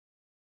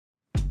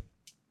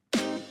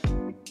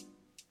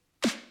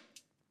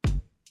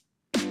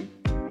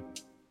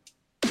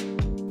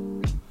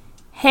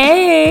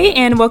Hey,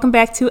 and welcome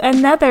back to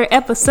another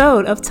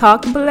episode of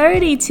Talk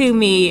Blurty to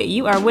Me.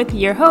 You are with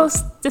your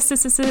hosts, this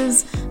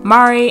is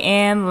Mari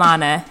and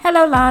Lana.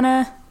 Hello,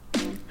 Lana.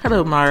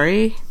 Hello,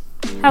 Mari.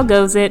 How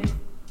goes it?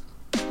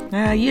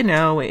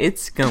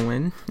 It's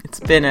going. It's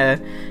been a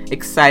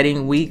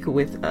exciting week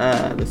with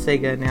the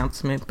Sega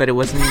announcement, but it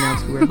wasn't the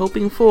announcement we were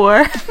hoping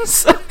for.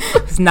 So.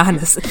 It's not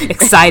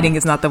exciting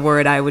is not the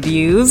word I would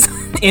use.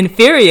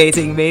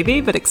 Infuriating,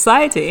 maybe, but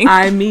exciting.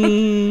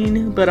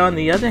 But on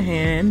the other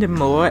hand,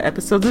 more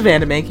episodes of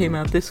anime came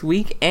out this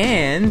week,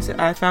 and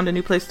I found a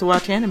new place to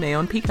watch anime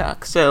on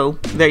Peacock. So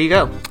there you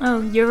go.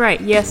 Oh, you're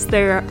right. Yes,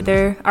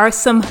 there are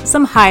some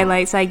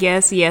highlights, I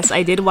guess. Yes,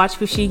 I did watch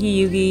Fushigi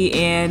Yugi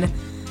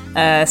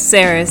and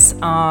Saris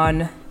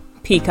on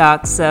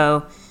Peacock,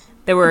 so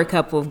there were a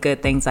couple of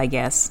good things, I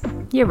guess.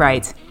 You're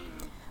right.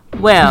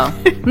 Well,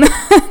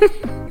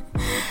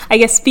 I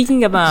guess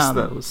speaking of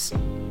those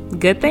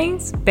good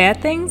things,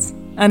 bad things,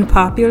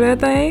 unpopular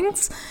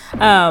things,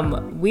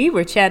 we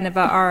were chatting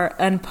about our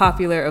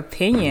unpopular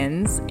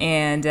opinions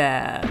and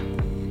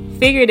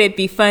figured it'd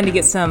be fun to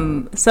get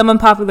some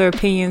unpopular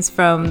opinions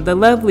from the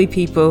lovely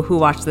people who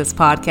watch this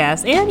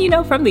podcast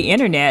and, from the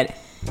internet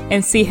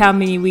and see how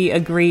many we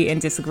agree and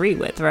disagree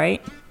with,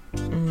 right?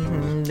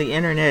 Mm-hmm. The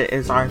internet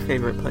is our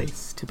favorite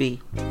place to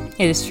be.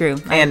 It is true.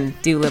 I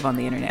do live on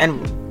the internet.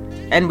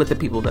 And with the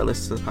people that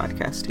listen to the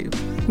podcast, too.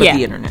 But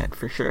the internet,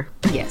 for sure.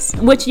 Yes.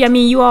 Which,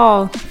 you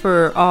all,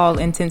 for all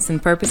intents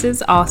and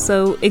purposes,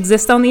 also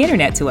exist on the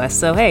internet to us.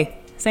 So, hey,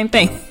 same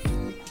thing.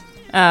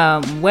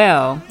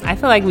 Well, I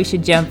feel like we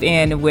should jump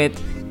in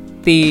with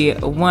the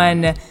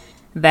one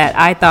that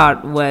I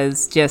thought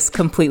was just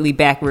completely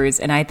backwards.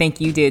 And I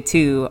think you did,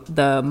 too.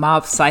 The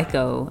Mob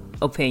Psycho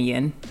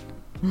opinion.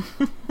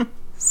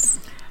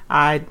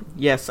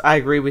 Yes, I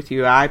agree with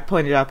you. I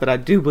pointed out that I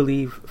do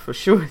believe for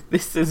sure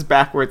this is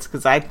backwards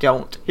because I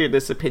don't hear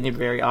this opinion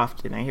very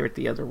often. I hear it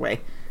the other way.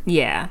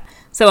 Yeah.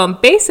 So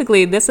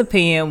basically this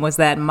opinion was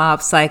that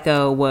Mob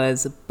Psycho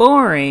was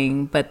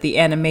boring, but the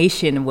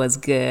animation was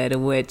good,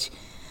 which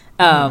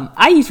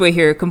I usually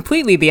hear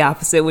completely the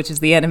opposite, which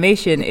is the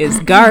animation is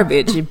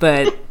garbage,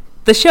 but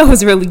the show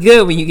is really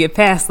good when you get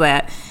past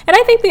that. And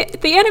I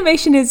think the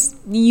animation is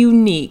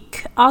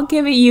unique. I'll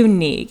give it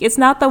unique. It's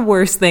not the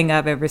worst thing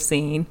I've ever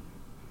seen.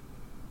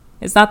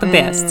 It's not the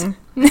best.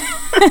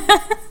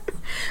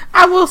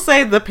 I will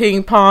say the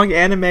ping pong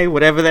anime,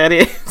 whatever that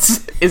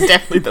is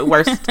definitely the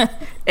worst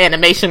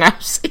animation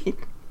I've seen.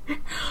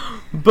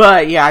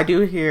 But yeah, I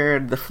do hear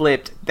the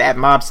flipped that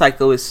Mob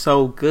Psycho is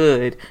so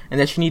good and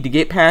that you need to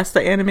get past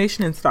the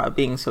animation and stop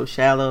being so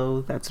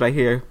shallow. That's what I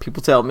hear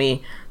people tell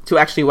me to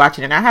actually watch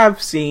it. And I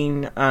have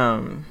seen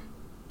a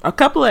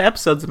couple of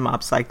episodes of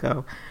Mob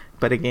Psycho.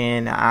 But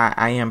again,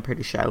 I am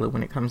pretty shallow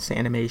when it comes to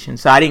animation.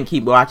 So I didn't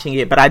keep watching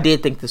it. But I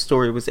did think the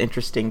story was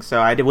interesting.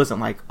 So it wasn't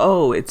like,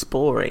 oh, it's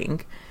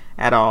boring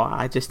at all.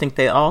 I just think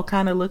they all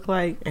kind of look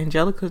like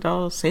Angelica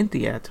Doll,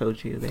 Cynthia, I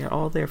told you. They're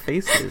all their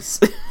faces.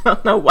 I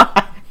don't know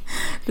why.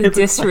 The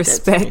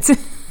disrespect. Like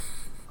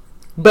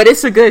but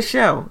it's a good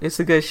show.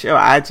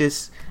 I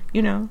just,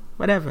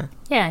 whatever.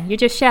 Yeah, you're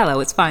just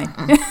shallow. It's fine.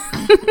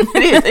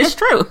 It is. It's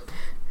true.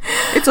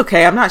 It's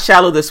okay. I'm not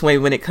shallow this way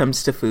when it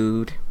comes to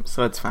food.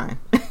 So it's fine.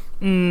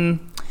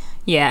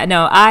 Yeah,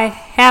 no, I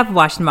have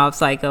watched Mob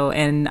Psycho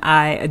and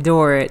I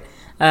adore it.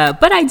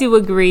 But I do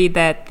agree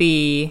that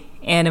the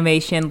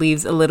animation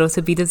leaves a little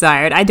to be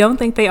desired. I don't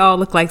think they all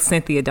look like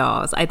Cynthia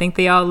dolls. I think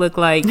they all look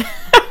like,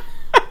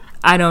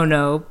 I don't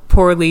know,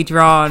 poorly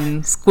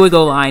drawn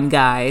squiggle line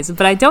guys.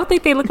 But I don't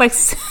think they look like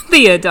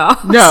Cynthia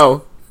dolls.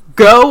 No.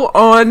 Go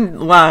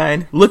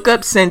online, look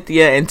up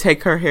Cynthia, and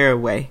take her hair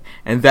away.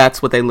 And that's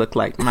what they look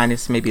like,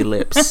 minus maybe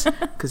lips.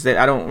 Because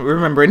I don't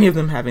remember any of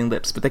them having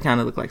lips, but they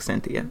kind of look like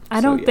Cynthia. I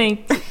don't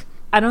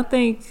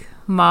think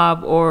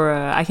Mob or,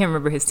 I can't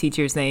remember his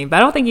teacher's name, but I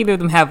don't think either of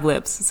them have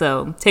lips.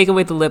 So take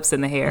away the lips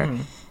and the hair.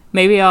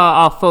 Maybe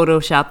I'll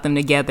Photoshop them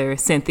together,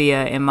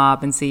 Cynthia and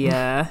Mob, and see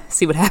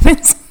what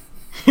happens.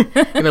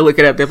 And they'll look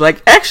it up. They're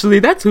like, actually,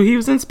 that's who he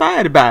was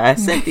inspired by,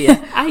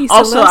 Cynthia. I used to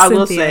love Cynthia. Also, I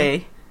will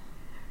say,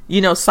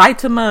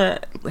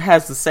 Saitama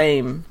has the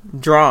same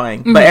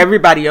drawing, but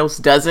everybody else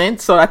doesn't.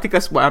 So I think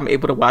that's why I'm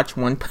able to watch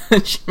One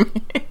Punch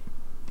Man.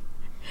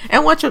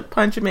 And One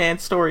Punch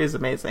Man's story is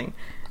amazing.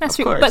 That's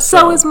true. But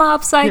so is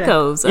Mob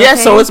Psycho's. Yeah. Okay? Yeah,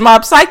 so is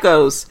Mob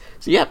Psycho's.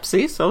 So, yep,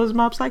 see, so is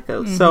Mob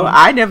Psycho's. So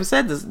I never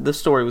said the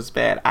story was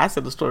bad. I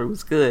said the story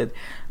was good.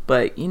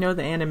 But,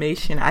 the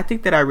animation, I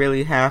think that I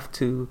really have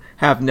to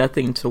have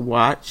nothing to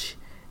watch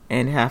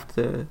and have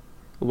to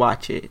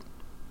watch it.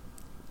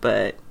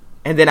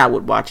 And then I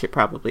would watch it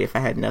probably if I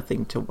had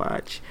nothing to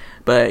watch.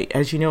 But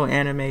as you know,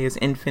 anime is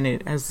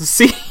infinite as the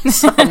sea.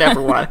 So I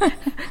never watch.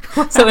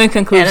 So in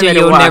conclusion,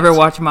 you'll never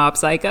watch Mob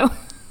Psycho?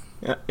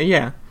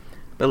 Yeah.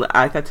 But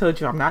like I told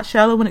you, I'm not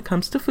shallow when it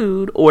comes to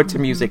food or to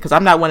music. Because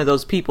I'm not one of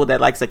those people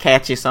that likes a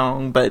catchy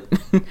song but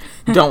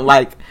don't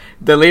like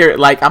the lyric.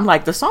 Like, I'm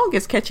like, the song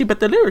is catchy but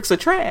the lyrics are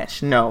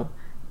trash. No,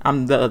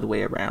 I'm the other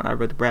way around. I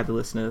would rather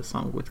listen to a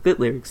song with good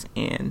lyrics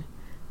and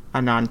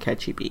a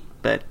non-catchy beat.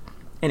 But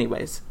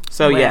anyways,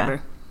 so whatever.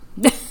 Yeah.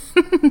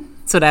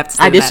 So that's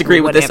I disagree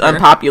with this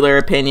unpopular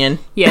opinion.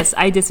 Yes,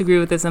 I disagree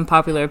with this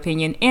unpopular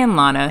opinion, and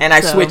Lana. And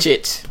I switch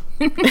it.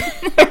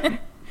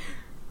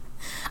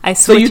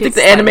 So you think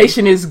the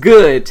animation is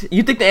good?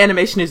 You think the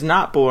animation is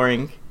not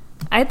boring?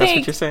 That's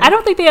what you're saying? I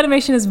don't think the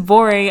animation is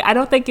boring. I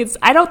don't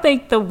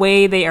think the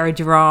way they are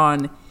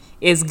drawn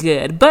is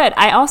good. But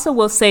I also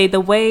will say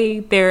the way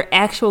they're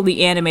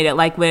actually animated,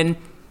 like when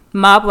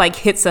Mob like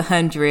hits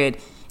 100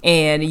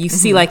 and you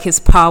see like his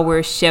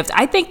power shift.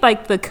 I think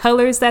like the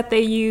colors that they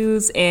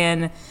use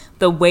and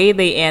the way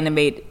they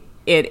animate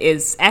it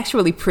is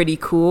actually pretty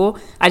cool.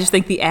 I just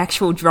think the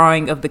actual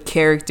drawing of the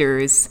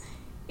characters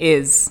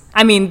is,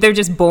 I mean, they're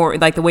just boring.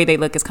 Like the way they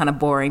look is kind of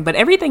boring, but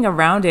everything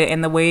around it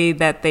and the way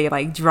that they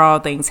like draw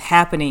things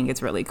happening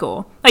is really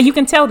cool. Like you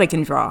can tell they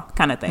can draw,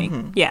 kind of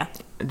thing. Yeah.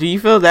 Do you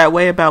feel that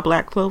way about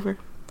Black Clover?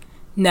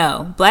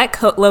 No, Black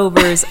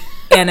Clover's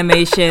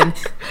animation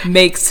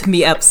makes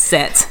me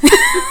upset.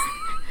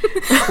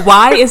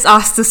 Why is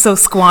Asta so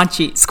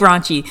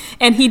scrunchy?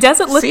 And he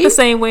doesn't look the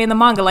same way in the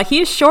manga. Like,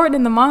 he is short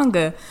in the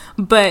manga,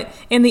 but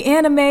in the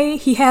anime,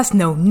 he has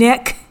no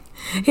neck.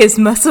 His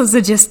muscles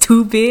are just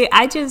too big.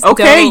 I just don't.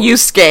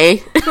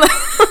 Yusuke.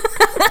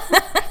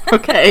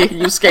 Okay,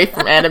 Yusuke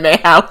from Anime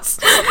House.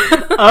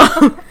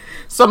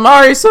 So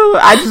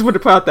I just want to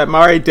point out that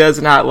Mari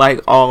does not like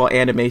all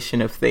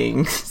animation of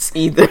things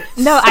either.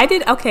 No, I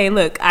did. Okay,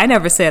 look, I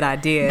never said I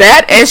did.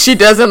 That, and she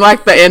doesn't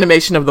like the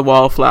animation of the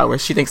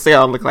wallflowers. She thinks they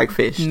all look like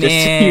fish.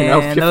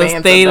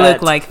 Man, they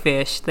look like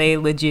fish. They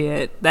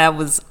legit. That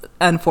was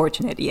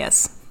unfortunate,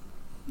 yes.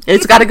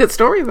 It's got a good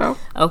story, though.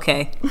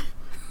 Okay.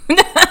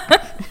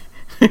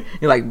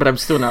 You're like, but I'm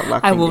still not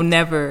liking I will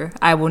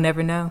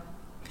never know.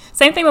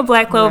 Same thing with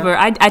Black Clover.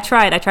 Yeah. I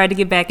tried to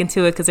get back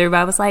into it because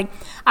everybody was like,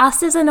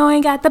 Asta's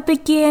annoying at the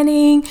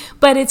beginning,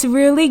 but it's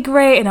really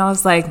great. And I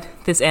was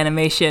like, this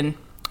animation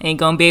ain't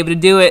gonna be able to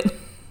do it.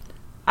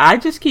 I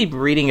just keep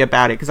reading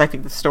about it because I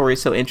think the story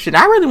is so interesting.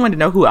 I really wanted to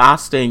know who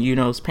Asta and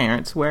Yuno's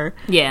parents were.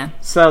 Yeah.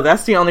 So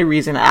that's the only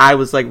reason I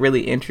was like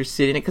really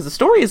interested in it, because the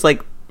story is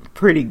like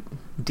pretty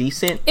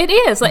decent. It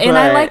is, and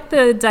I like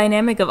the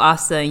dynamic of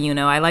Asta and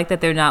Yuno. I like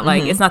that they're not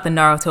like, it's not the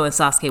Naruto and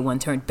Sasuke, one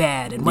turned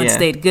bad and one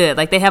stayed good.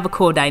 Like, they have a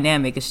cool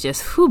dynamic. It's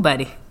just, whew,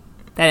 buddy,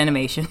 that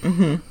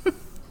animation.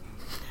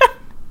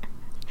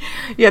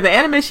 Yeah, the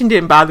animation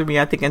didn't bother me,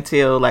 I think,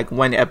 until like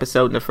one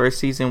episode in the first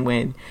season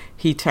when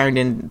he turned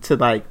into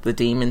like the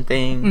demon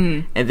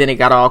thing, and then it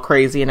got all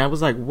crazy, and I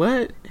was like,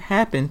 what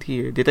happened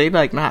here? Did they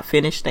like not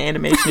finish the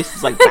animation? This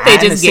is like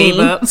behind they just gave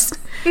up.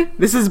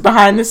 This is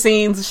behind the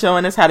scenes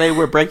showing us how they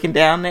were breaking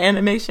down the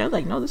animation. I was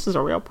like, no, this is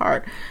a real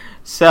part.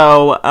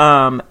 So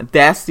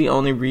that's the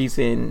only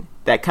reason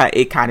that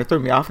it kind of threw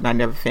me off, and I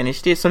never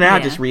finished it. So now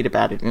I just read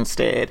about it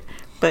instead.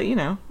 But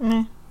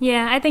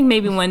Yeah, I think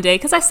maybe one day,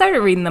 because I started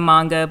reading the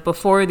manga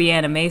before the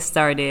anime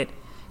started,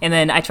 and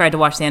then I tried to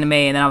watch the anime,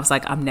 and then I was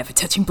like, I'm never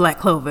touching Black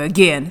Clover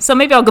again. So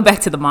maybe I'll go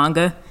back to the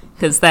manga,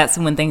 because that's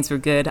when things were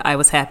good. I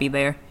was happy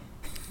there.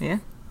 Yeah,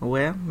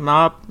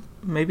 well,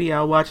 maybe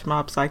I'll watch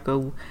Mob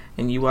Psycho,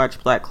 and you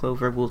watch Black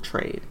Clover. We'll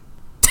trade.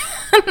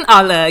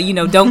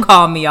 I'll, don't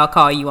call me. I'll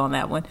call you on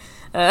that one.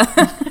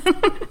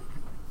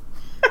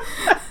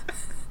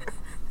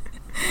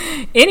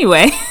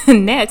 Anyway,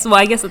 next, well,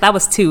 I guess that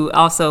was 2.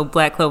 Also,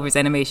 Black Clover's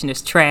animation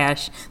is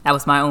trash. That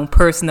was my own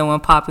personal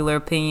unpopular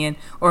opinion,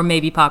 or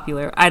maybe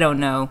popular. I don't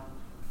know.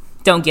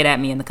 Don't get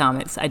at me in the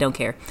comments. I don't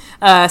care.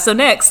 So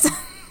next,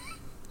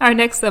 our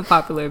next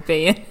unpopular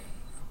opinion.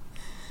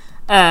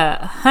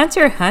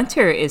 Hunter x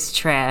Hunter is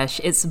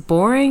trash. It's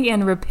boring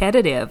and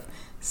repetitive,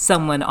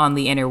 someone on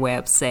the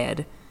interweb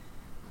said.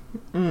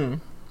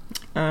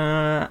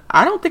 I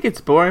don't think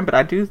it's boring, but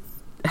I do...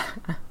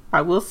 I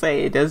will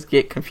say it does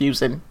get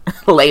confusing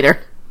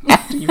later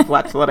after you've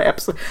watched a lot of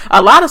episodes. A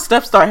lot of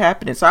stuff started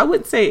happening, so I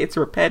wouldn't say it's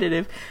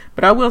repetitive,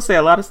 but I will say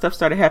a lot of stuff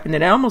started happening.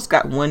 And it almost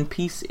got One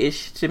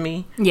Piece-ish to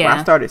me. Yeah. Where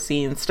I started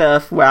seeing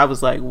stuff where I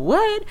was like,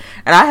 what?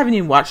 And I haven't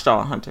even watched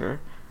all Hunter.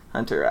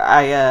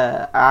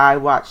 I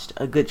watched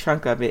a good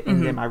chunk of it,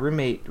 and then my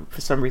roommate for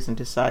some reason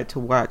decided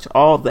to watch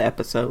all the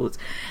episodes,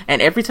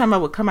 and every time I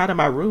would come out of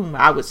my room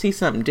I would see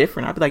something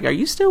different. I'd be like, are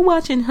you still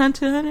watching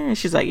Hunter x Hunter? And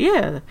she's like,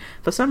 yeah,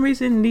 for some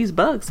reason these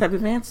bugs have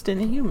advanced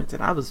into humans,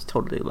 and I was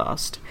totally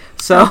lost.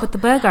 So but the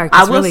bug arc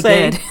is really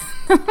good.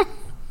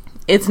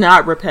 It's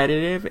not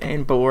repetitive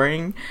and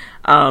boring,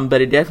 but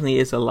it definitely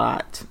is a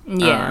lot.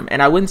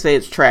 And I wouldn't say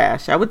it's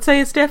trash. I would say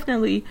it's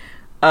definitely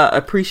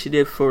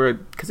appreciative for,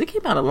 because it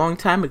came out a long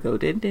time ago,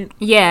 didn't it?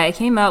 Yeah, it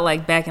came out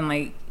like back in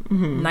like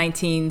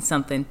 19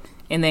 something,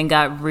 and then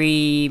got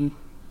remade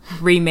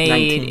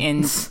 19.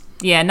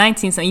 In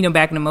 19 something,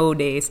 back in the old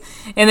days,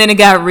 and then it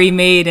got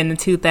remade in the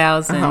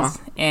 2000s,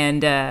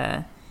 and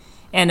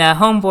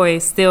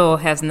Homeboy still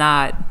has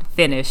not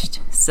finished.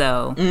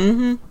 So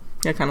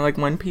yeah, kind of like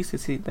One Piece.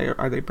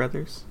 Are they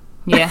brothers?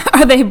 Yeah,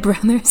 are they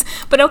brothers?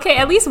 But okay,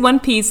 at least One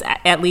Piece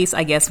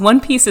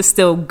is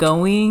still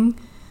going.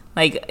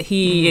 Like,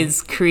 he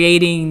is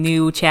creating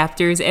new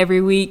chapters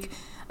every week.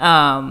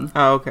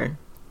 Okay.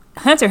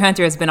 Hunter x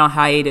Hunter has been on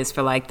hiatus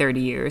for like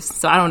 30 years,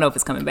 so I don't know if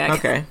it's coming back.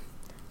 Okay.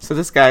 So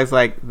this guy's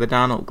like the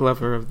Donald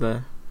Glover of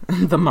the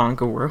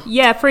manga world.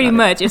 Yeah, pretty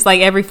much. It's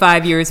like every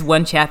 5 years,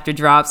 one chapter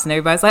drops, and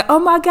everybody's like, "Oh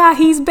my god,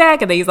 he's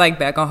back!" And then he's like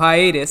back on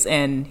hiatus,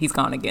 and he's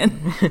gone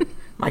again.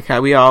 Like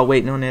how we all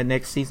waiting on that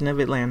next season of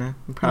Atlanta.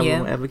 We probably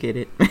won't ever get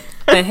it.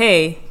 But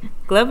hey,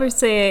 Glover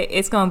said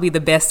it's gonna be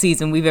the best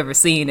season we've ever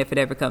seen if it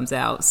ever comes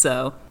out.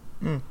 So,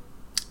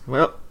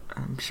 well,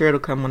 I'm sure it'll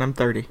come when I'm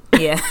 30.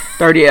 Yeah,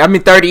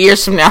 30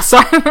 years from now.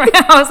 Sorry.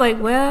 I was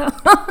like, well,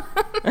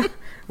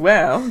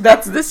 well,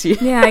 that's this year.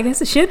 Yeah, I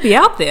guess it should be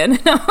out then.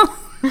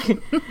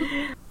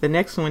 The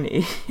next one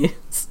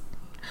is.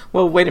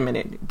 Well, wait a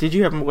minute. Did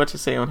you have more to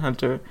say on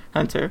Hunter?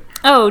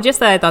 Oh, just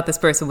that I thought this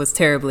person was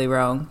terribly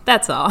wrong.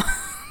 That's all.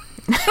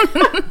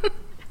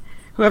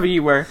 Whoever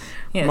you were,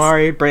 yes.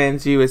 Mari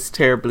brands you as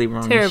terribly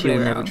wrong. Terribly she will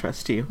wrong. never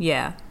trust you.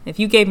 Yeah. If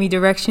you gave me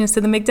directions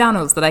to the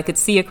McDonald's that I could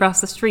see across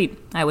the street,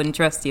 I wouldn't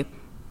trust you.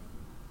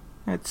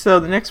 All right, so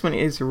the next one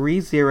is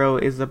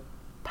ReZero is a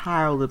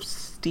pile of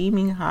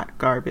steaming hot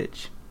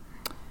garbage.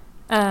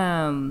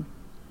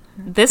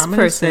 This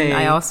person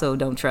I also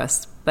don't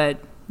trust, but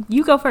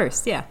you go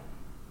first. Yeah.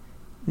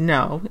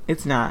 No,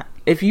 it's not.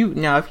 If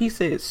he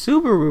said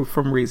Subaru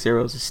from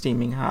ReZero is a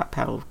steaming hot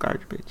pile of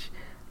garbage,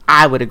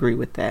 I would agree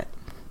with that.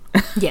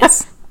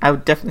 Yes. I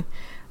would definitely.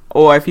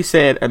 Or if he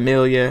said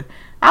Amelia,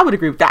 I would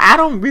agree with that. I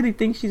don't really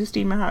think she's a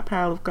steaming hot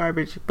pile of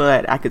garbage,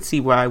 but I could see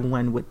why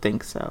one would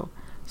think so.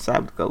 So I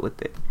would go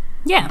with it.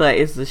 Yeah. But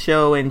is the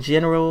show in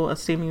general a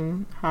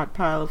steaming hot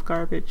pile of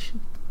garbage?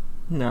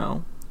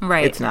 No.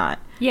 Right. It's not.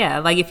 Yeah,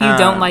 like if you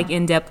don't like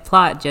in-depth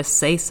plot, just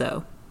say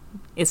so.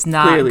 It's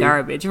not clearly.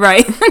 Garbage,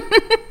 right?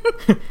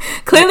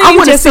 Clearly, I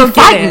you just see don't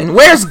fighting. get it.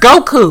 Where's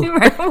Goku?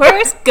 Right?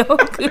 Where's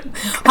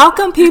Goku? How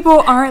come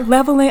people aren't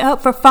leveling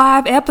up for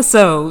 5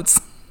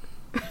 episodes?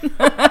 This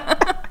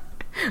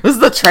is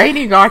the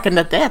training arc and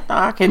the death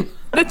arc, and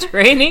The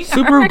training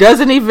Subaru arc?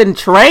 doesn't even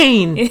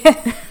train.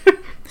 Yeah.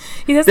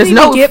 He doesn't There's even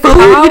no get food.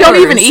 powers. He don't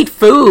even eat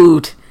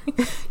food.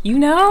 You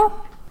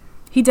know,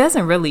 he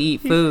doesn't really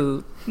eat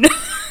food.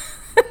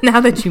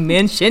 Now that you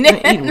mention it,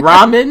 Eat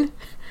ramen.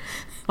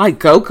 Like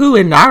Goku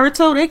and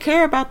Naruto, they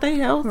care about their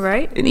health,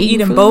 right? And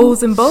Eating food.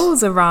 bowls and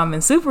bowls of ramen.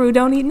 Subaru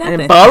don't eat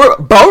nothing.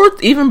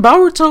 And even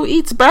Boruto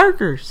eats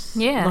burgers.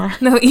 Yeah,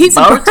 no, he eats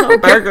Boruto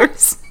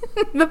burgers.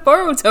 The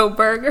Boruto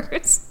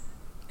burgers.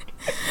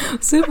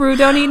 Subaru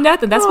don't eat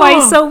nothing. That's why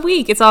he's so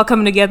weak. It's all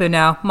coming together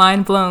now.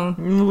 Mind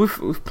blown.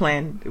 We've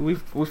planned.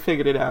 We've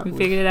figured it out. We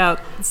figured it out.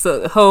 So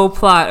the whole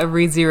plot of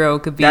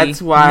ReZero could be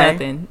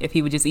nothing if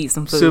he would just eat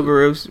some food.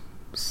 Subaru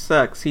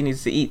sucks. He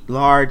needs to eat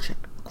large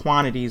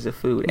quantities of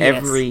food. Yes.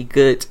 Every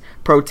good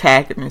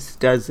protagonist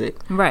does it.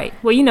 Right.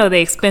 Well, you know,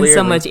 they expend so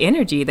Clearly. much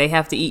energy. They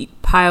have to eat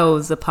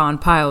piles upon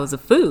piles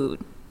of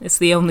food. It's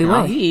the only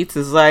All way. he eats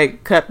is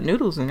like cup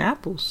noodles and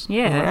apples. from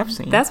what Yeah. I've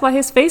seen. That's why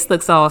his face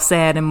looks all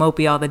sad and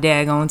mopey all the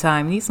daggone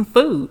time. He needs some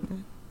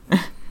food.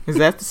 Is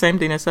that the same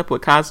thing that's up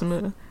with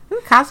Kazuma?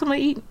 Doesn't Kazuma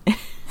eat?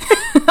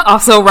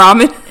 Also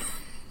ramen.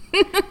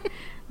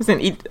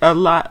 Doesn't eat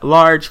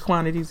large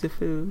quantities of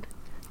food.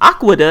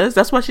 Aqua does.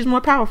 That's why she's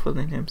more powerful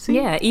than him. See?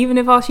 Yeah, even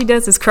if all she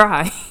does is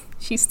cry,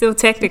 she's still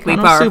technically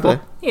Konosuba. powerful.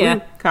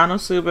 Yeah.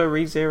 Konosuba,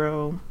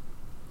 ReZero.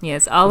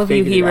 Yes, all of you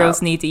figured it heroes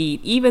out. need to eat,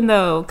 even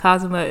though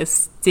Kazuma is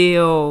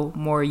still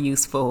more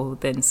useful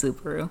than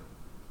Subaru.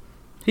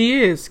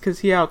 He is, because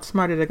he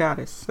outsmarted a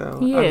goddess. So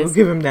He I will is.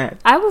 give him that.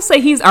 I will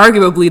say he's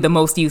arguably the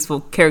most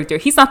useful character.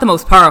 He's not the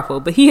most powerful,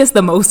 but he is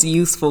the most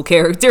useful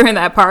character in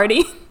that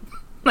party.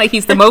 Like,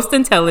 he's the most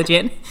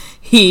intelligent.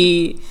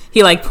 He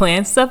like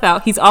plans stuff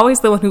out. He's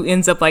always the one who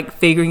ends up like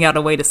figuring out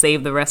a way to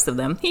save the rest of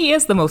them. He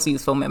is the most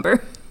useful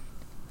member.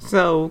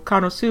 So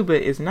Konosuba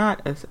is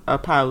not a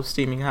pile of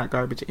steaming hot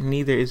garbage, and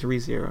neither is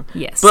ReZero.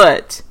 Yes.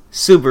 But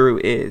Subaru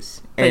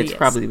is. And But it's yes.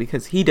 probably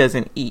because he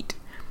doesn't eat.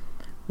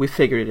 We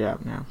figured it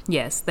out now.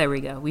 Yes, there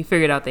we go. We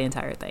figured out the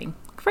entire thing.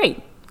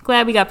 Great.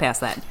 Glad we got past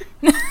that.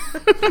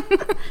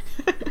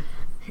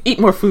 Eat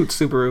more food,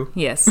 Subaru.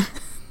 Yes.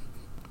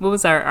 What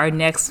was our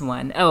next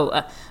one?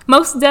 Oh,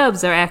 most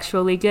dubs are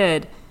actually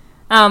good.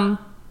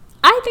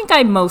 I think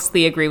I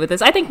mostly agree with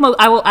this. I think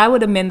I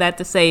would amend that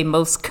to say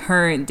most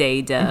current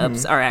day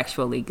dubs are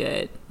actually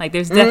good. Like,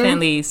 there's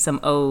definitely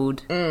some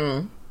old.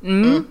 No?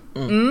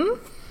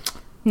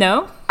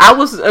 I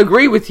was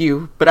agree with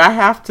you, but I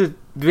have to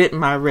vent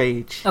my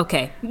rage.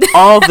 Okay.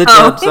 All the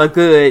dubs are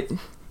good,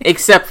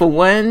 except for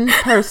one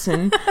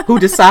person who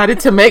decided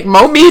to make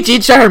Momiji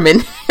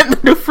German in the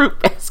new Fruit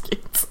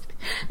Baskets.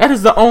 That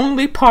is the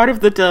only part of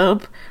the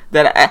dub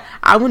that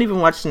I wouldn't even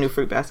watch the new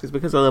Fruit Baskets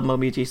because I love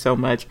Momiji so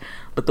much.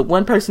 But the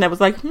one person that was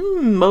like,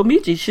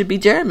 Momiji should be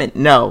German.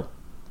 No.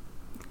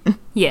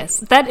 Yes.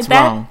 That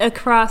wrong.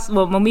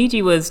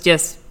 Momiji was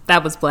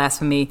that was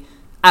blasphemy.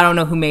 I don't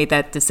know who made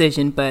that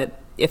decision, but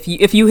if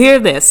you hear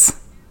this,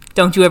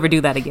 don't you ever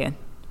do that again.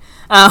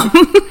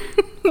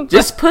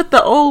 Just put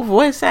the old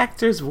voice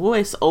actor's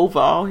voice over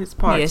all his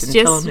parts Yes, and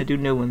just- tell him to do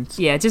new ones.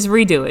 Yeah, just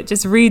redo it.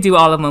 Just redo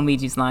all of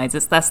Momiji's lines.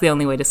 That's the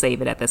only way to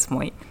save it at this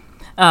point.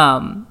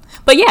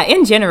 But yeah,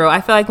 in general, I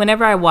feel like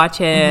whenever I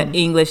watch an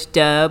English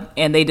dub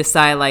and they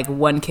decide like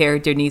one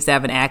character needs to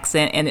have an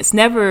accent, and it's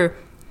never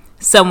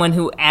someone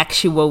who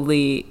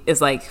actually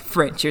is like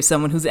French or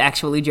someone who's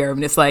actually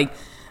German. It's like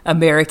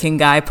American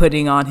guy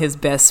putting on his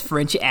best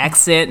French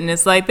accent, and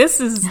it's like, this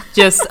is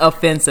just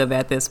offensive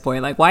at this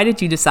point. Like, why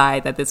did you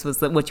decide that this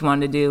was what you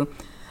wanted to do?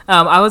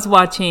 I was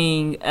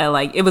watching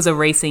like, it was a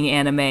racing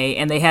anime,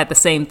 and they had the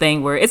same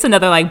thing where it's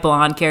another like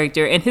blonde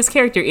character, and his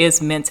character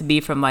is meant to be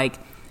from like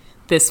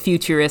this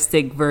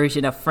futuristic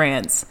version of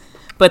France,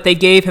 but they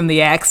gave him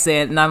the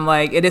accent, and I'm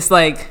like, it is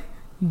like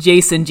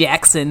Jason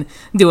Jackson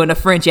doing a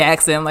French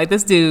accent. I'm like,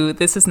 this dude,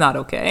 this is not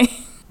okay.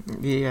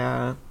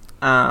 Yeah.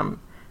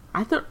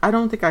 I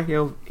don't think I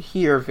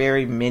hear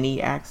very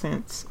many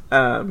accents,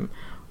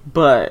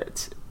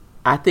 but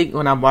I think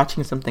when I'm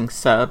watching something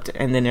subbed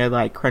and then they're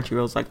like,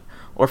 Crunchyroll's like,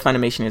 or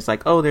Funimation is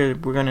like, oh,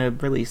 we're gonna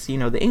release,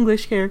 the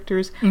English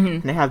characters,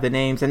 and they have the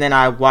names, and then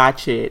I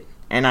watch it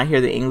and I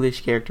hear the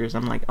English characters,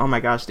 I'm like, oh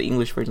my gosh, the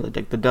English version,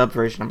 like the dub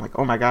version, I'm like,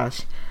 oh my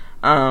gosh.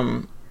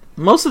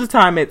 Most of the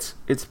time it's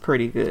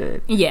pretty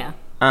good. Yeah.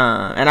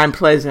 And I'm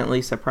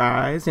pleasantly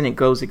surprised, and it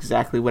goes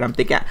exactly what I'm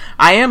thinking.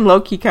 I am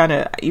low-key kind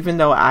of, even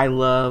though I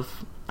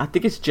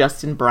think it's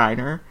Justin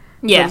Briner.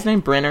 Yeah. Is that his name?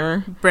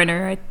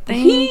 Brenner, I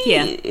think.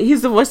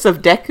 He's the voice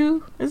of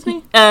Deku, isn't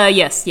he?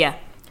 Yes, yeah.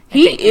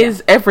 He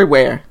is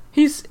everywhere.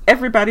 He's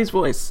everybody's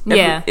voice.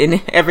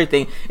 In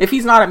everything. If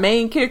he's not a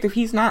main character, if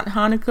he's not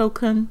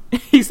Hanako-kun,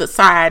 he's a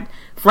side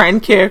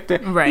friend character.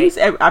 Right.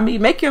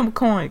 Make your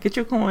coin. Get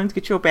your coins.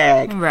 Get your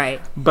bag.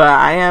 Right. But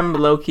I am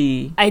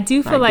low-key. I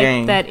do feel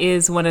like that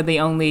is one of the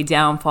only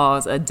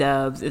downfalls of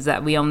dubs, is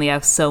that we only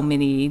have so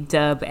many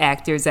dub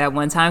actors at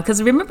one time.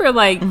 Because remember,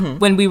 like,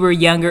 when we were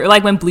younger,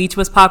 like when Bleach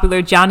was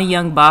popular, Johnny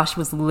Young Bosch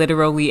was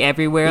literally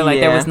everywhere.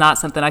 Like, there was not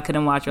something I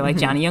couldn't watch, or like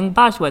Johnny Young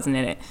Bosch wasn't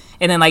in it.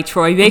 And then like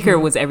Troy Baker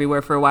was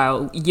everywhere for a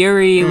while.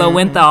 Yuri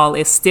Lowenthal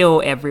is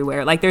still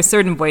everywhere. Like, there's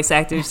certain voice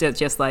actors that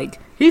just like,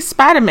 he's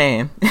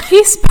Spider-Man.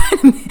 He's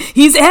Spider-Man.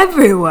 He's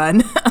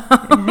everyone.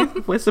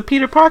 What's the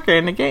Peter Parker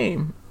in the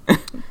game?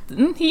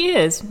 He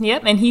is.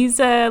 Yep. And he's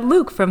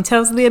Luke from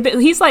Tales of the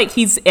Abyss.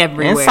 He's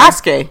everywhere.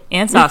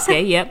 And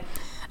Sasuke. Yep.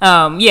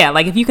 Yeah,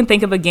 like if you can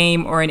think of a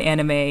game or an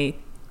anime,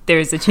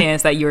 there's a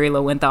chance that Yuri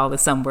Lowenthal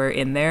is somewhere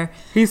in there.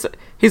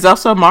 He's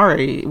also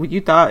Mari. You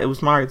thought it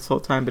was Mari this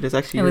whole time, but it's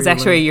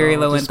actually Yuri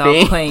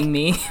Lowenthal playing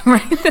me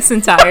right this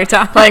entire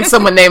time. Playing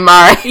someone named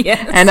Mari.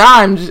 Yes. And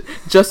I'm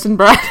Justin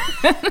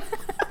Briner.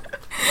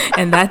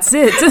 And that's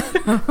it.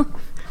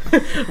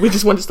 We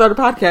just wanted to start a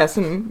podcast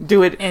and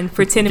do it and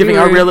pretend giving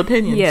our real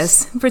opinions.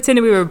 Yes,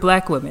 pretending we were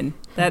black women.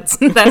 That's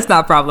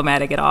not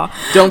problematic at all.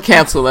 Don't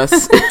cancel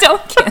us.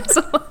 Don't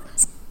cancel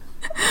us.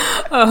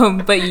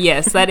 But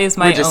yes, that is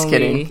my We're just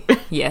kidding.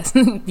 Yes,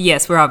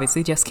 yes, we're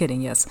obviously just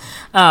kidding. Yes,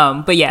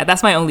 but yeah,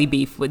 that's my only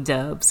beef with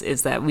dubs,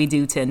 is that we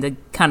do tend to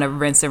kind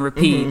of rinse and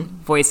repeat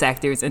voice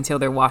actors until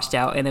they're washed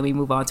out, and then we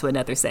move on to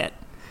another set.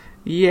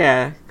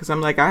 Yeah, because I'm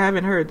like, I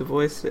haven't heard the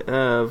voice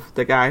of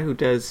the guy who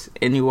does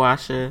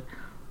Inuyasha,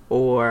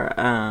 or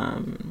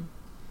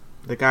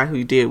the guy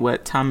who did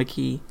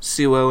Tamaki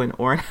Suo and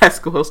Orin High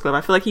School Host Club.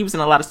 I feel like he was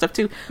in a lot of stuff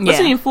too.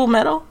 Wasn't he in Full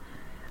Metal?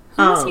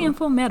 Who was he in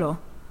Full Metal?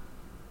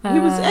 He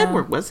was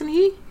Edward, wasn't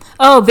he?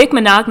 Oh, Vic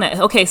Monogna.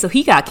 Okay, so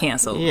he got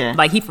canceled. Yeah,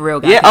 like he for real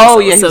got canceled. Oh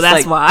yeah, so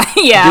that's like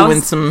why.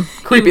 Doing some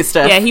creepy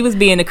stuff. Yeah, he was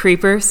being a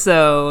creeper,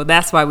 so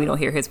that's why we don't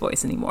hear his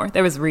voice anymore.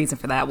 There was a reason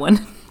for that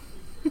one.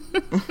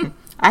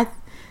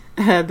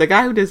 The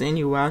guy who does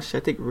Inuyasha, I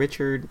think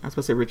Richard. I was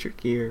supposed to say Richard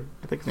Gere.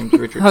 I think his name's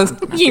Richard. I was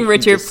thinking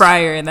Richard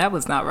Pryor, and that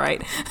was not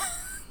right.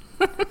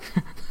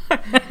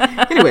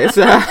 Anyways,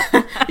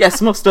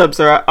 yes, most dubs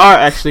are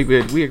actually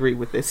good. We agree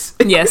with this.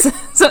 Yes.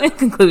 So in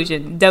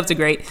conclusion, dubs are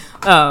great.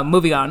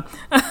 Moving on.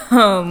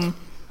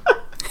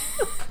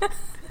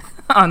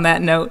 On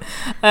that note,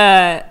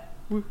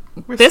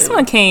 this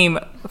one came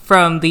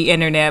from the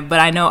internet, but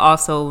I know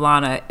also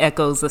Lana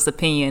echoes this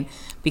opinion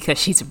because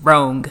she's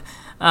wrong.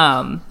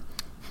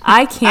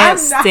 I can't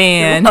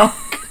stand.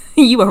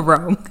 You are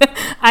wrong.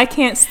 I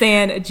can't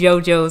stand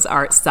JoJo's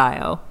art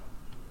style.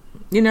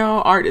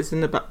 Art is in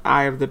the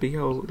eye of the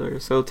beholder,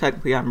 so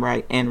technically I'm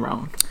right and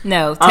wrong.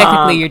 No,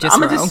 technically you're just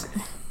wrong.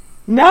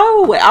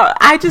 No,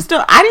 I just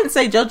don't. I didn't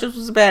say JoJo's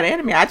was a bad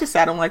anime. I just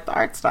said I don't like the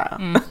art style.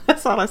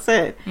 That's all I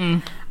said.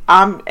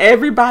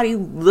 Everybody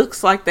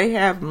looks like they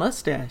have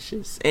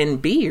mustaches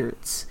and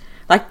beards.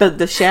 Like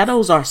the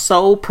shadows are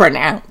so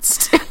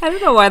pronounced. I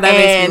don't know why that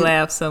makes me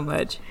laugh so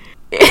much.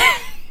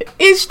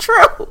 It's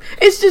true.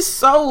 It's just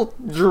so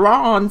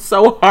drawn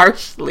so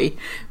harshly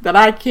that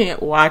I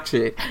can't watch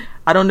it.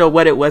 I don't know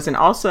what it was. And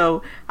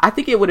also, I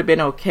think it would have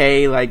been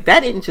okay. Like,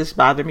 that didn't just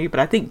bother me,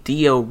 but I think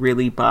Dio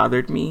really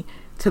bothered me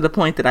to the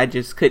point that I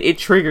just could. It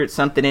triggered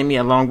something in me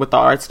along with the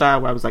art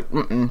style where I was like,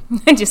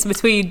 just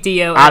between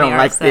Dio and I don't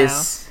like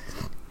this.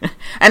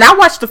 And I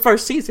watched the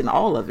first season,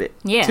 all of it,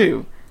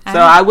 too. So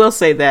I will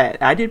say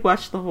that. I did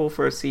watch the whole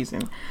first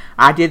season.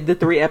 I did the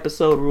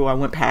 3-episode rule. I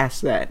went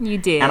past that. You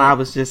did. And I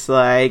was just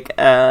like,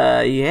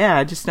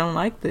 I just don't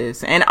like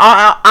this. And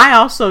I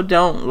also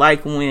don't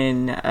like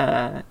when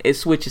it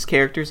switches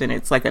characters and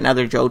it's like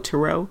another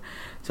Jotaro.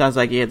 So I was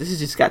like, this has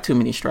just got too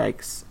many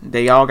strikes.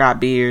 They all got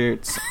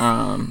beards.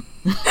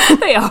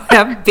 They all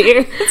have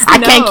beards. I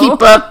can't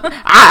keep up.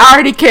 I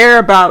already care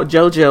about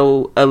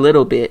JoJo a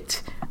little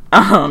bit.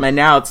 And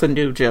now it's a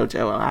new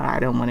JoJo. I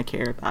don't want to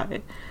care about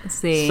it.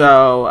 See.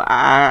 So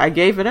I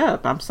gave it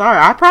up. I'm sorry.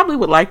 I probably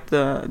would like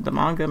the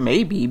manga,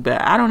 maybe,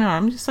 but I don't know.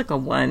 I'm just like a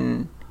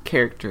one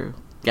character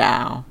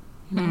gal.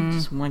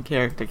 Just one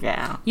character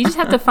gal. You just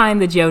have to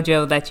find the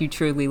JoJo that you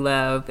truly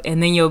love,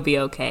 and then you'll be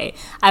okay.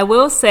 I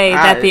will say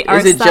that the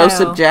art style... Is it style...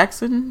 Joseph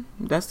Jackson?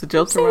 That's the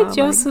JoJo. Say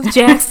Joseph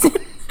Jackson.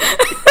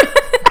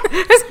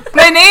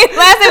 My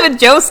last name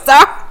is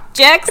Joestar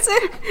Jackson.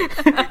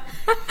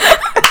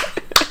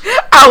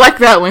 I like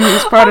that when he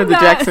was part of the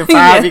Jackson 5.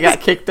 Yes. He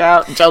got kicked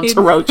out.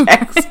 Jotaro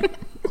Jackson.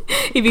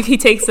 He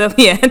takes up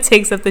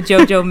the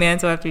JoJo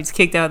mantle after he's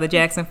kicked out of the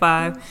Jackson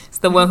 5. It's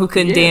the one who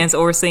couldn't dance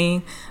or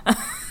sing.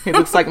 He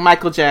looks like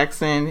Michael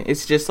Jackson.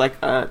 It's just like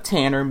a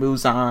Tanner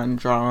Muzan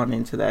drawn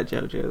into that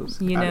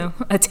JoJo's.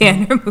 A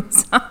Tanner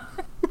Muzan.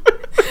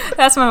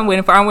 That's what I'm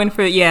waiting for. I'm waiting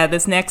for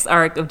this next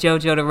arc of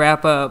JoJo to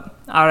wrap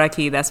up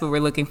Araki. That's what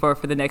we're looking for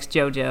the next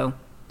JoJo.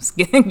 Just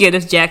get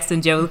us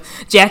Jackson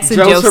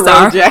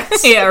Joestar.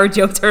 Jackson. Yeah, or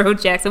Jotaro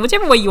Jackson.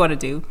 Whichever way you want to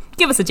do.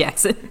 Give us a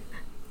Jackson.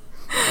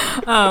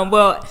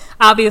 Well,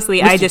 obviously,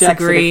 Mr. I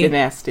disagree.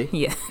 Jackson, if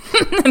you're nasty. Yeah.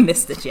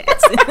 Mr.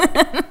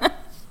 Jackson.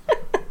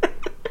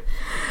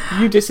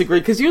 You disagree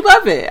because you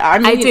love it. I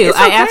mean, I do. Okay.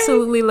 I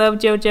absolutely love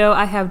JoJo.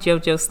 I have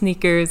JoJo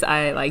sneakers.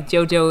 I like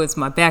JoJo is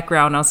my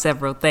background on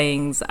several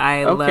things.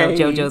 I love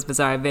JoJo's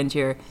Bizarre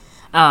Adventure.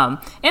 And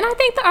I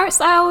think the art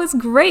style is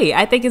great.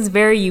 I think it's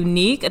very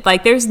unique.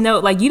 Like there's no,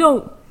 like you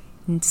don't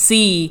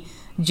see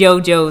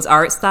JoJo's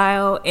art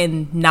style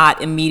and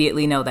not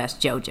immediately know that's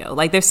JoJo.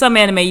 Like there's some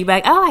anime you be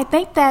like, oh, I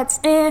think that's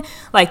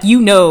like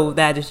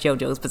that is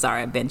JoJo's Bizarre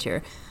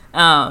Adventure.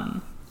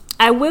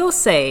 I will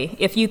say,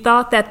 if you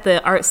thought that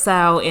the art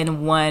style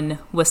in 1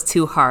 was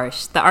too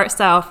harsh, the art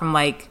style from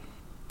like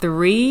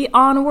 3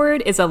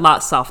 onward is a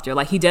lot softer.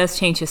 Like he does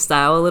change his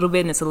style a little bit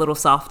and it's a little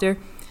softer.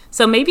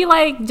 So maybe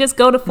like just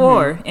go to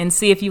 4 and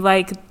see if you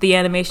like the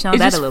animation on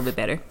that a little bit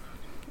better.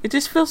 It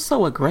just feels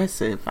so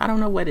aggressive. I don't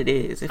know what it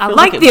is. It feels I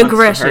like the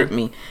aggression. Hurt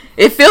me.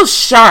 It feels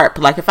sharp.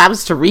 Like if I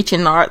was to reach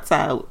in the art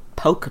style,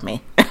 poke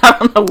me. I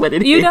don't know what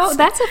it is. You know,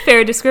 that's a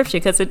fair description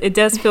because it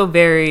does feel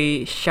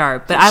very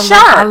sharp. But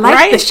I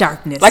like the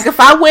sharpness. Like if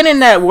I went in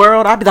that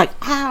world, I'd be like,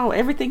 "Ow,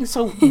 everything's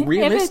so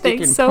realistic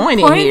and so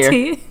pointy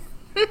here."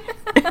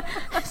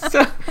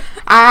 So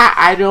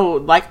I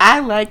don't like. I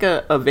like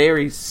a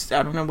very.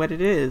 I don't know what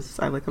it is.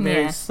 I like a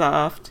very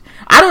soft.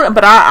 I don't.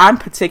 But I'm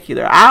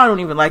particular. I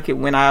don't even like it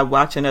when I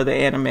watch another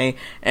anime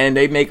and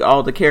they make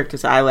all the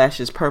characters'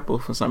 eyelashes purple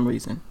for some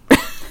reason.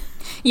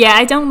 Yeah,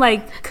 I don't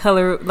like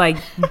color,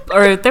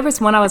 or there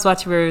was one I was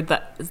watching where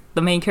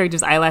the main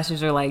character's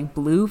eyelashes are like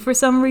blue for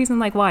some reason.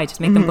 Like, why? Just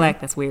make them black.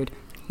 That's weird.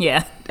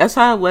 Yeah. That's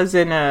how it was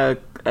in, I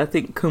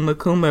think, Kuma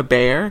Kuma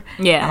Bear.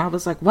 Yeah. And I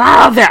was like,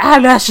 wow, their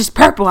eyelashes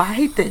purple. I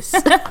hate this.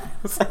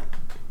 So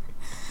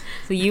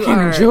you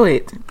enjoy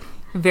it.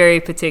 Very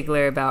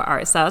particular about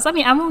art styles. I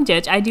mean, I won't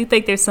judge. I do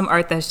think there's some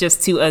art that's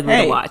just too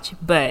ugly to watch,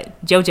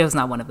 but JoJo's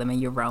not one of them, and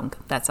you're wrong.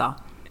 That's all.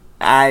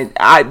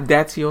 I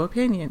that's your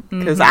opinion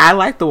because I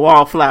like the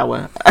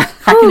wallflower.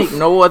 I can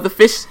ignore the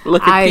fish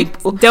looking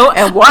people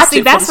and watch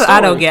it. That's what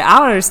I don't get. I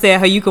don't understand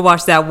how you could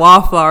watch that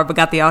wallflower but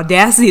got the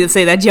audacity to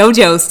say that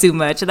JoJo's too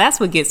much. That's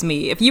what gets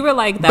me. If you were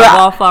like that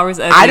wallflower's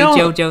ugly,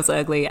 JoJo's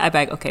ugly, I'd be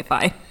like, okay,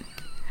 fine.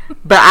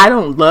 But I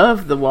don't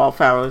love the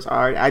wallflower's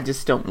art. I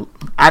just don't.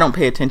 I don't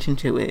pay attention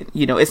to it.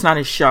 You know, it's not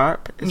as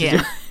sharp.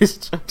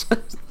 It's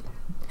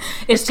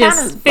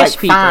just fish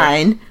people.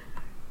 Fine.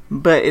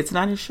 But it's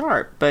not as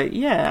sharp. But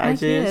yeah,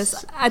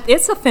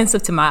 it's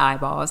offensive to my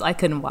eyeballs. I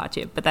couldn't watch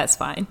it, but that's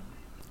fine.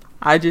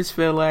 I just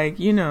feel like,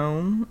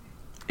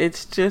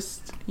 it's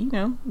just,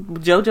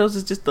 JoJo's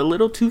is just a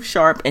little too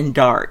sharp and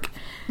dark.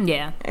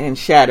 Yeah. And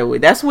shadowy.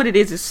 That's what it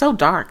is. It's so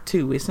dark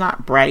too. It's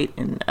not bright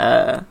and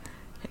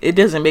it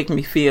doesn't make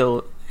me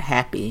feel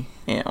happy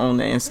on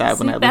the inside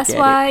when I look at it. That's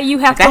why you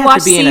have to watch I have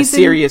to be in a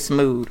serious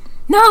mood.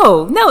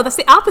 No, that's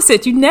the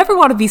opposite. You never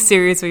want to be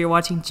serious when you're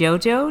watching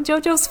JoJo.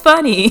 JoJo's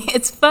funny.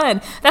 It's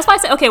fun. That's why I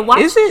said, okay, watch.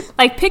 Is it?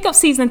 Like, pick up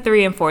season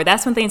 3 and 4.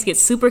 That's when things get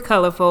super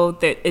colorful.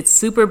 It's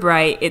super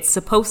bright. It's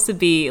supposed to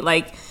be,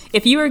 like,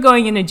 if you were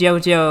going into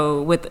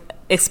JoJo with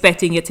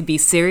expecting it to be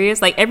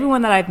serious, like,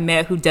 everyone that I've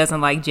met who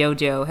doesn't like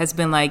JoJo has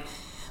been like,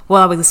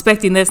 well, I was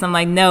expecting this. And I'm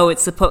like, no,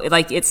 it's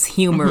it's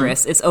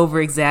humorous. It's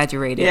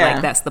over-exaggerated. Yeah.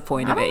 Like, that's the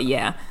point of it.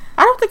 Yeah.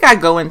 I don't think I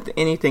go into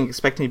anything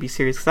expecting to be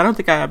serious because I don't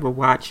think I ever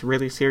watch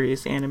really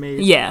serious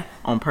animes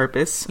on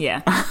purpose.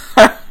 Yeah.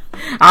 I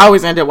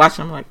always end up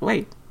watching, I'm like,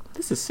 wait,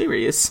 this is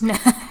serious.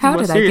 How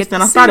did I get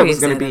than I thought it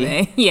was going to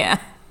be. Yeah.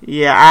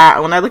 Yeah,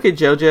 when I look at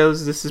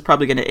JoJo's, this is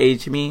probably going to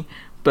age me,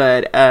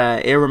 but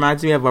it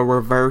reminds me of a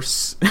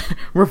reverse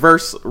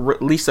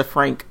Lisa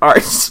Frank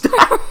art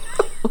style.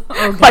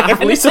 Like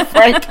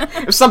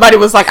if somebody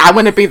was like, I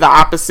want to be the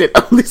opposite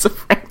of Lisa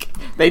Frank.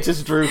 They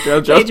just drew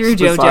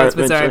JoJo's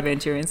Bizarre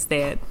Adventure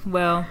instead.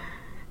 Well,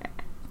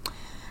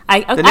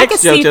 I can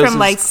see from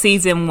like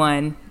season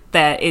 1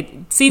 that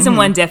season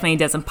one definitely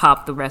doesn't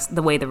pop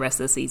the way the rest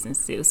of the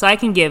seasons do. So I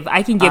can give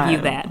you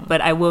that,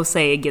 but I will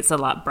say it gets a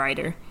lot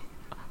brighter.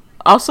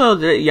 Also,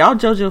 y'all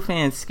JoJo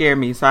fans scare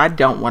me, so I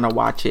don't want to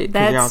watch it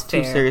because y'all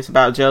too serious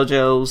about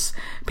JoJo's.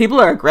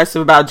 People are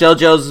aggressive about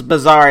JoJo's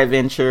Bizarre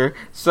Adventure.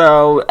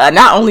 So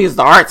not only is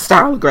the art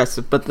style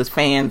aggressive, but the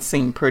fans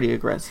seem pretty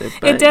aggressive.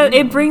 But,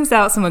 it brings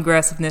out some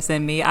aggressiveness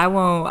in me. I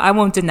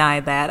won't deny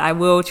that. I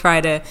will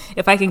try to,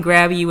 if I can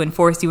grab you and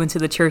force you into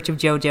the Church of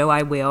JoJo,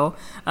 I will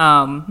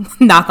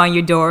knock on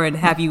your door and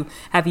have you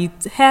had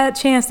a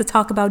chance to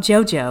talk about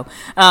JoJo.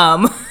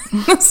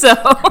 So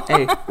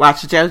hey,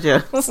 watch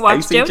JoJo.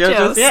 Watch JoJo's.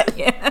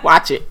 Yeah.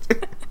 Watch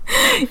it.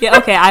 Yeah,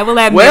 okay, I will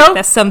admit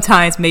that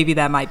sometimes maybe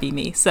that might be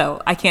me,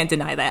 so I can't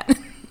deny that.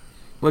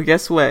 Well,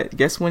 guess what?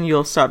 Guess when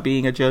you'll stop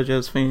being a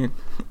JoJo's fan?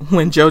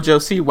 When JoJo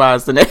Siwa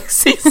is the next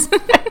season.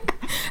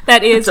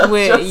 That is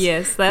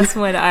that's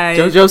when I...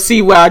 JoJo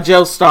Siwa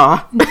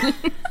Joestar.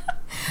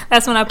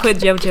 That's when I put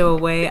JoJo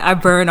away. I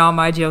burn all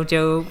my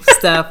JoJo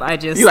stuff. I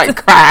just... You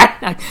like cry?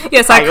 I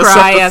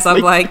cry as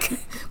I'm like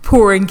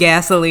pouring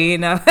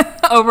gasoline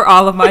over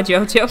all of my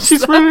JoJo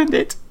She's ruined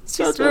it.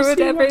 She's ruined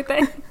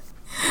everything.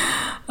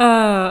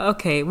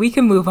 Okay, we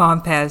can move on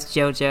past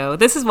JoJo.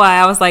 This is why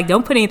I was like,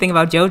 don't put anything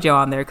about JoJo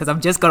on there because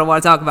I'm just going to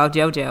want to talk about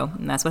JoJo.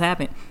 And that's what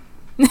happened.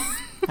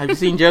 Have you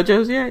seen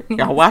JoJo's yet?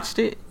 Y'all watched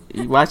it?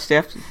 You watched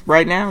it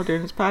right now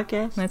during this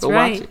podcast? That's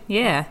right. Watch it.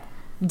 Yeah.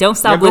 Don't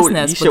stop listening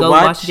to us, but go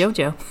watch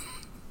JoJo.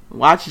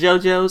 Watch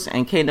JoJo's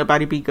and Can't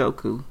Nobody Beat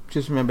Goku.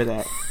 Just remember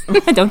that.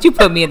 Don't you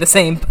put me in the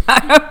same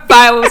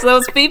pile as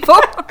those people.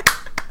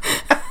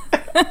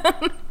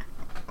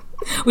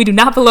 We do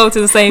not belong to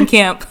the same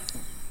camp.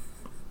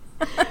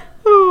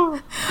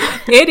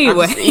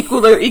 Anyway,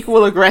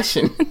 equal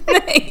aggression.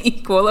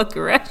 Equal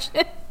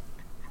aggression.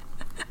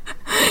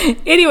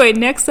 Anyway,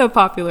 next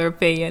unpopular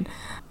opinion.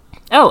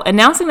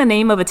 Announcing the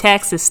name of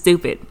attacks is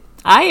stupid.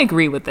 I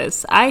agree with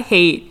this. I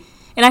hate,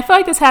 and I feel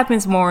like this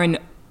happens more in.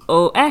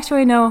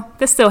 Actually, no.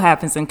 This still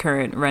happens in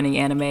current running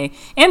anime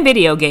and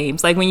video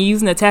games. Like when you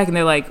use an attack and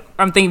they're like,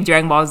 I'm thinking of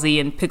Dragon Ball Z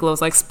and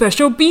Piccolo's like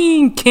Special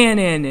Beam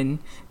Cannon and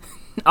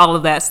all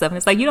of that stuff. And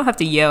it's like you don't have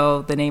to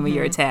yell the name of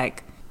your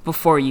attack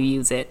before you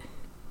use it.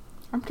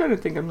 I'm trying to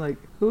think. I'm like,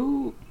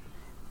 who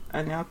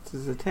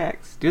announces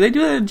attacks? Do they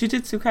do it in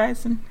Jujutsu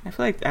Kaisen? I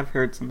feel like I've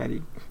heard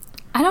somebody.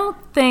 I don't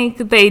think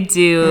they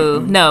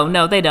do. Mm-mm.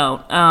 No, they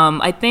don't.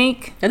 I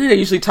think they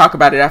usually talk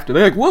about it after.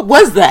 They're like, what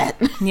was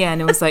that? Yeah,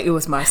 and it was like, it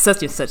was my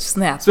such and such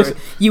snap. Or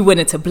you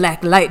went into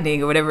Black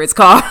Lightning or whatever it's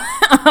called.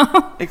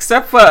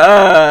 Except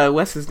for,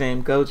 what's his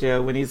name?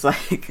 Gojo, when he's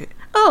like,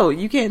 oh,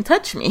 you can't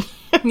touch me.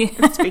 Yeah.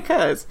 It's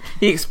because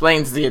he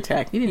explains the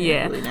attack. He didn't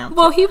really announce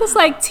it. He was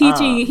like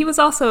teaching. He was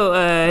also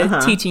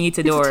teaching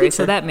Itadori,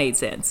 so that made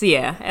sense.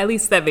 Yeah, at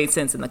least that made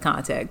sense in the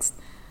context.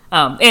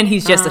 And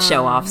he's just a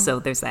show off, so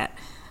there's that.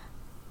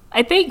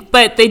 I think,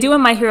 but they do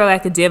in My Hero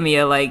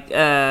Academia, like,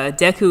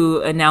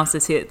 Deku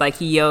announces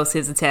he yells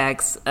his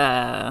attacks,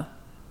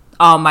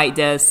 All Might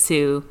does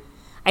too.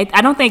 I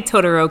don't think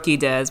Todoroki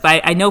does,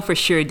 but I know for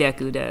sure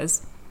Deku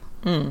does.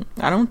 I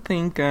don't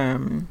think,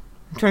 I'm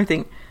trying to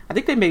think, I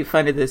think they made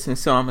fun of this in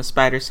So I'm a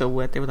Spider, So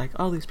What? They were like,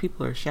 all these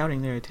people are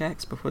shouting their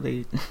attacks before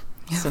they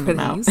send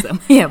them out.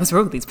 Yeah, what's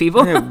wrong with these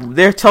people?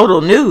 They're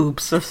total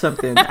noobs or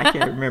something. I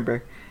can't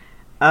remember.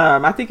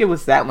 I think it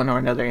was that one or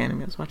another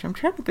anime I was watching. I'm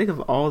trying to think of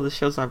all the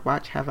shows I've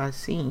watched. Have I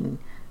seen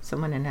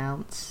someone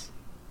announce?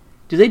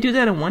 Do they do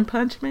that in One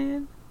Punch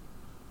Man?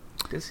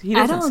 Because he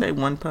doesn't say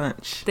One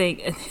Punch.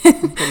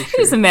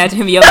 Just imagine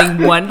him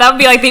yelling one. That would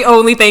be like the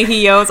only thing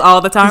he yells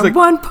all the time. Like,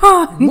 One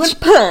Punch. One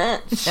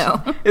Punch.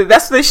 No.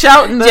 That's what they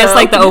shout in the just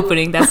like the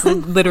opening. That's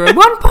literally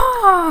One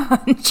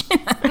Punch.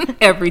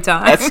 Every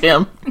time. That's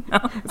him. No.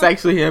 It's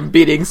actually him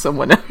beating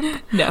someone up.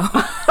 No.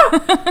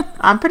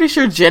 I'm pretty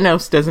sure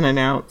Genos doesn't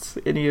announce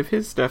any of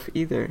his stuff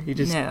either. He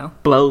just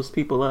blows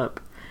people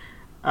up.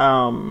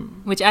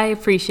 Which I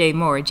appreciate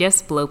more.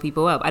 Just blow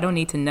people up. I don't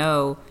need to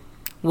know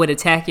what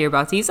attack you're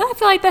about to use. I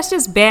feel like that's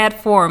just bad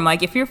form.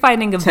 Like if you're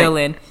fighting a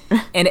villain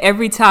and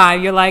every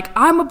time you're like,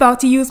 I'm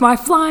about to use my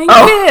flying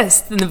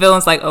fist, and the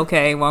villain's like,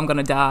 okay, well I'm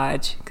gonna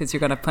dodge because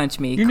you're gonna punch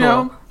me. You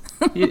know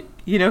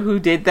who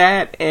did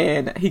that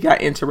and he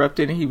got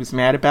interrupted and he was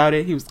mad about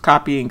it? He was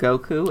copying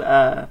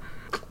Goku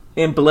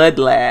in Blood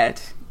Lad.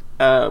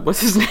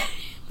 What's his name?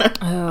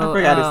 I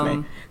forgot his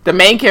name. The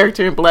main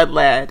character in Blood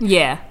Lad.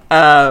 Yeah.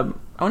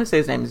 I want to say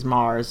his name is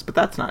Mars, but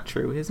that's not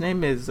true. His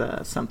name is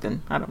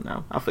something. I don't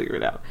know. I'll figure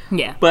it out.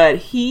 Yeah. But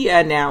he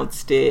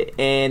announced it,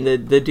 and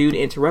the dude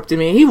interrupted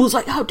me. He was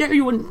like, how dare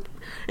you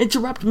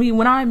interrupt me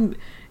when I'm,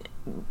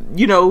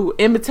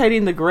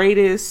 imitating the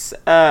greatest,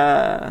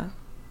 the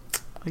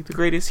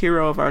greatest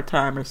hero of our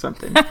time or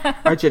something,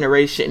 our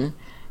generation.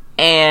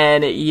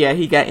 And, yeah,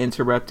 he got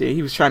interrupted.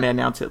 He was trying to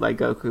announce it like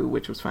Goku,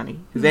 which was funny.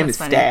 His name is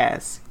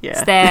Stas.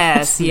 Yeah.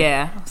 Stas,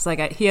 yeah. It's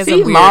like he has a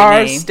weird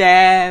Mars, name.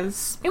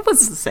 Stas. It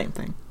was the same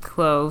thing.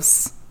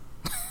 Close.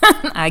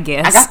 I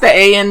guess. I got the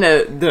A and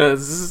the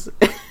Z.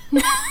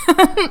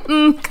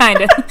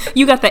 Kind of.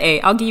 You got the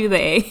A. I'll give you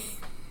the A.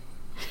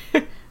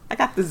 I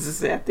got the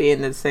zzz at the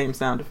end of the same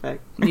sound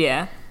effect.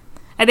 Yeah.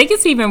 I think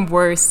it's even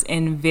worse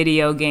in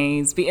video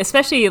games,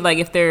 especially like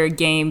if there are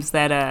games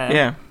that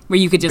where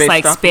you could just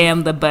Based off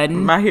spam the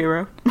button. My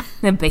Hero.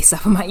 And based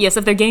off of if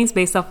they're games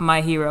based off of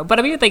My Hero. But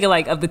I'm even thinking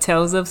like of the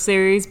Tales of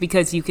series,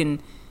 because you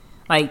can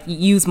like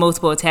use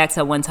multiple attacks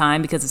at one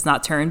time because it's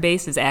not turn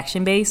based, it's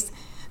action based.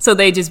 So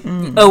they just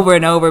over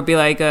and over be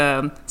like,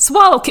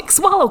 swallow kick,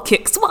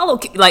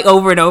 like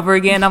over and over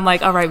again. I'm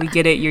like, all right, we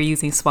get it. You're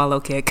using swallow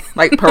kick.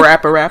 Like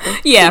parappa rapper?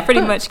 Yeah,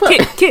 pretty much.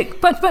 Kick,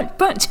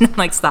 punch. And I'm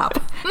like,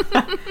 stop.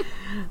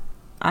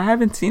 I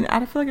haven't seen it.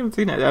 I feel like I haven't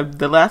seen it.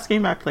 The last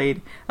game I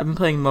played, I've been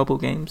playing mobile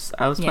games.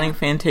 I was playing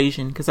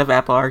Fantasian because of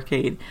Apple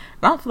Arcade.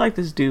 I don't feel like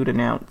this dude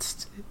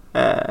announced,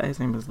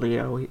 his name was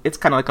Leo. It's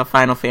kind of like a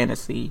Final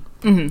Fantasy.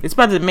 Mm-hmm. It's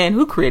by the man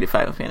who created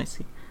Final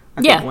Fantasy.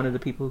 I think one of the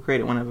people who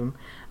created one of them.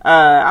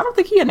 I don't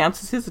think he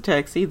announces his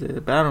attacks either,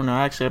 but I don't know.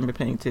 I actually haven't been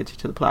paying attention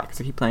to the plot because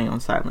I keep playing on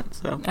silent.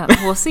 So,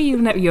 we'll see.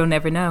 You'll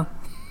never know.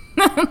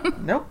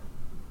 Nope.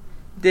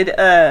 Did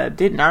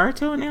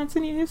Naruto announce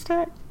any of his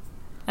attacks?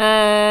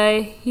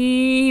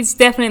 He's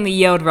definitely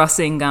yelled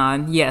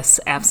Rasengan. Yes,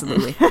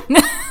 absolutely.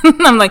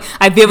 I'm like,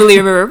 I vividly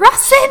remember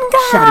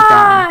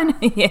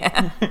Rasengan.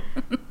 Yeah.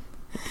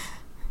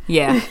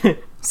 Yeah.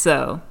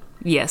 So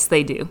yes,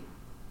 they do.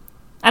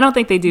 I don't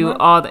think they do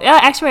all the...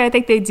 Actually, I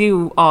think they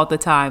do all the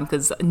time,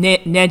 because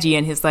Neji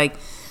and his, like,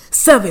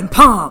 7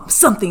 palms,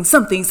 something.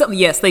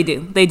 Yes, they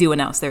do. They do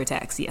announce their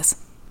attacks,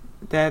 yes.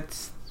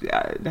 That's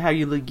how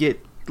you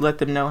let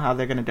them know how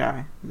they're going to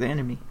die, the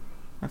enemy.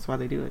 That's why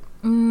they do it.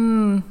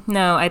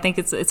 No, I think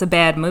it's a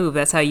bad move.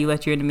 That's how you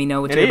let your enemy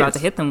know what you're about to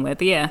hit them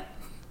with, yeah.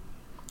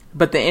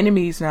 But the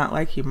enemy's not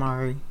like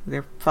Himari.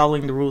 They're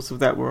following the rules of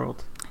that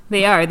world.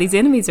 They are. These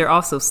enemies are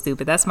also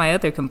stupid. That's my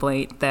other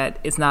complaint that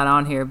is not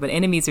on here. But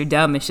enemies are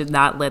dumb and should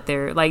not let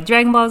their... Like,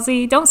 Dragon Ball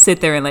Z, don't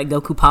sit there and let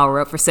Goku power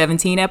up for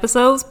 17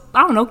 episodes.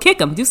 I don't know, kick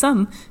him. Do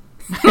something.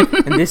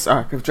 In this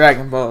arc of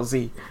Dragon Ball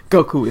Z,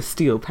 Goku is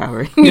still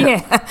powering up.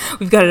 Yeah.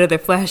 We've got another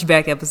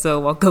flashback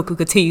episode while Goku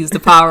continues to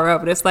power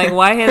up. And it's like,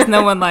 why has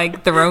no one,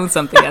 like, thrown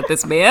something at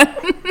this man?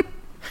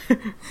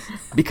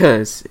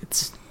 Because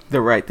it's... the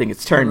right thing.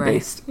 It's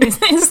turn-based. Right.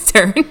 It's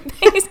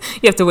turn-based.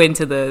 You have to wait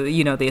until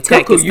the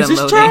attack Goku is done uses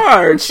loading.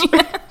 charge.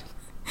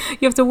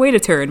 You have to wait a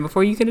turn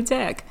before you can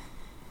attack.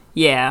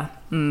 Yeah.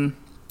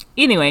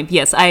 Anyway,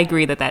 yes, I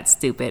agree that that's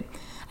stupid.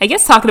 I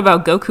guess talking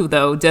about Goku,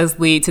 though, does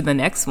lead to the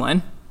next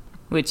one,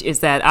 which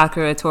is that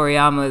Akira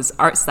Toriyama's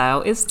art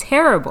style is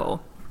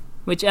terrible,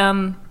 which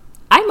I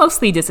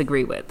mostly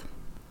disagree with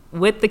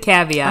the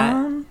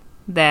caveat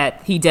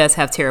that he does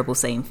have terrible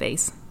same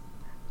face.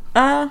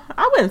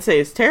 I wouldn't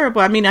say it's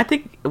terrible. I mean, I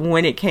think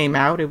when it came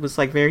out, it was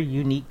like very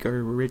unique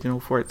or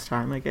original for its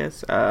time, I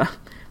guess.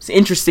 It's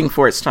interesting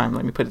for its time,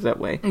 let me put it that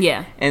way.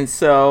 Yeah. And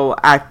so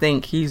I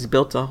think he's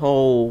built a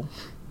whole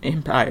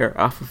empire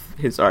off of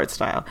his art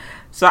style.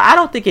 So I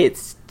don't think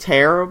it's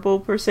terrible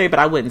per se, but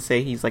I wouldn't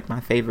say he's like my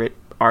favorite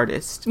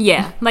artist.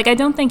 Yeah. Like, I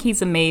don't think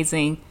he's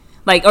amazing.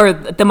 Like, or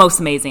the most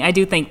amazing. I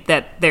do think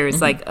that there's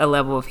like a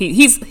level of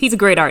he's a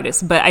great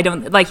artist, but I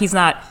don't like he's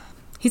not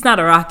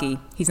Araki.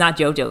 He's not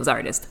JoJo's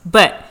artist,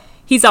 but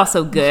he's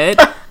also good.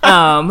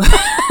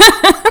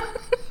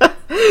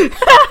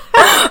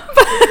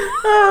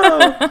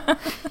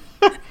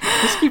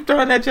 Just keep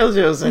throwing that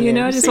JoJo's in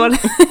there. I just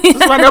want.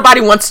 That's why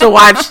nobody wants to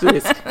watch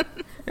this.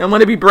 I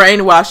want to be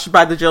brainwashed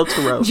by the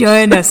Jotaro.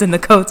 Join us in the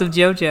coats of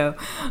JoJo.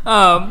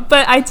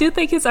 But I do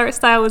think his art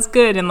style is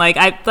good, and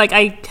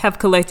I have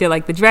collected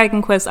like the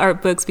Dragon Quest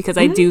art books because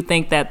I do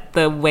think that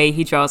the way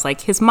he draws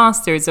like his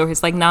monsters or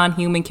his like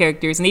non-human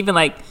characters, and even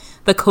like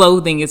the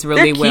clothing is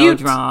really well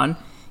drawn.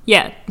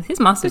 Yeah, his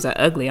monsters are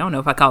ugly. I don't know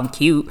if I call them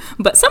cute,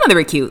 but some of them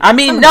are cute. I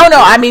mean,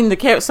 I mean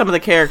some of the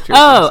characters.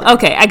 Oh,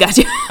 okay, I got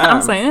you.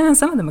 I'm saying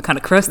some of them are kind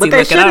of crusty. What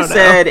they should have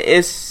said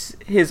is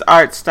his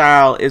art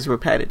style is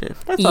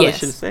repetitive. That's all they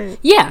should have said.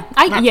 Yeah,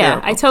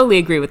 I totally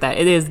agree with that.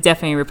 It is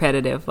definitely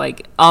repetitive.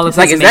 Like all of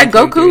like, is that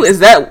Goku? Characters. Is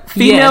that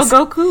female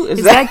Goku?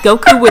 Is that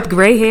Goku with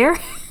gray hair?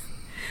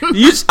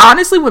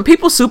 Honestly, when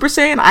people Super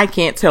Saiyan, I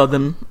can't tell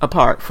them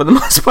apart for the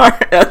most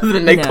part, other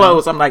than their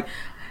clothes. I'm like,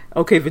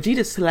 okay,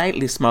 Vegeta's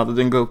slightly smaller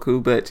than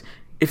Goku, but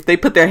if they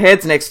put their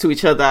heads next to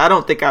each other, I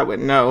don't think I would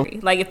know.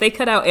 Like, if they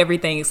cut out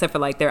everything except for,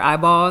 like, their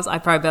eyeballs,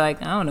 I'd probably be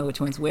like, I don't know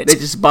which one's which. They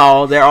just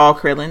bald. They're all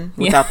Krillin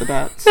without the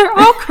dots. They're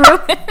all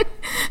Krillin.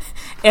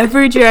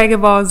 Every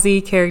Dragon Ball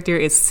Z character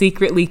is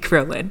secretly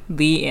Krillin.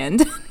 The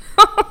end.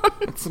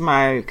 It's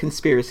my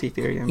conspiracy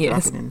theory I'm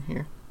dropping in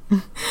here.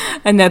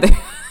 Another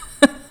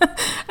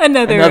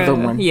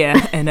one.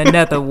 Yeah, and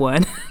another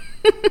one.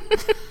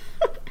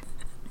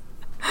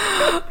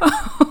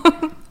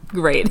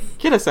 Great.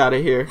 Get us out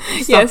of here.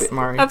 Stop it,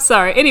 Mari. I'm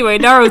sorry. Anyway,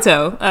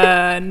 Naruto.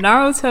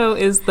 Naruto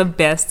is the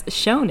best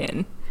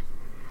shonen.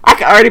 I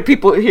can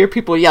already hear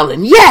people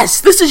yelling,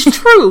 yes, this is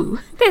true.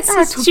 This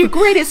is true. The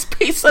greatest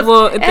piece of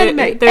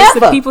anime there's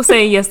ever. the people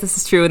saying, yes, this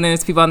is true, and then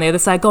there's people on the other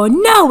side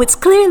going, no, it's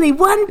clearly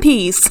One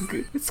Piece.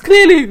 It's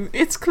clearly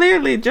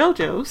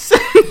JoJo's.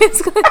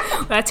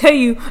 I tell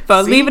you,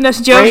 about leaving us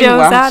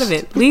JoJo's out of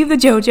it. Leave the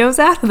JoJo's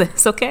out of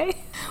this,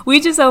 okay? We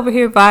just over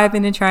here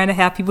vibing and trying to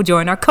have people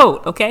join our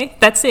cult, okay?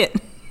 That's it.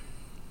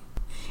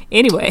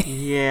 Anyway.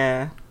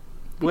 Yeah.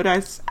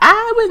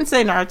 I wouldn't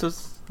say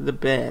Naruto's the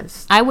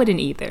best. I wouldn't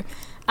either.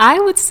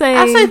 I'd say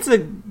it's a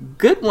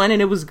good one,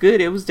 and it was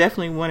good. It was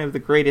definitely one of the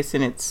greatest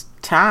in its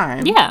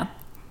time. Yeah.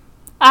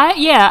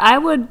 I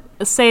would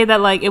say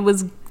that, like, it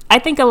was... I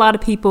think a lot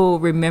of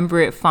people remember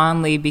it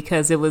fondly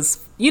because it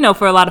was,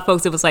 for a lot of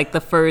folks, it was like the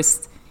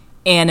first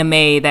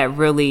anime that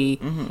really,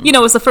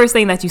 it was the first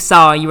thing that you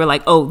saw and you were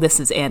like, oh, this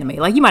is anime.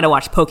 Like, you might have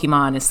watched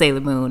Pokemon and Sailor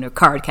Moon or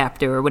Card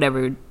Captor or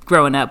whatever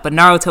growing up, but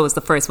Naruto was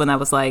the first one that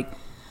was like,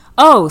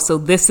 oh, so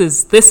this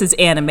is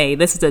anime.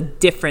 This is a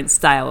different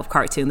style of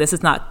cartoon. This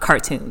is not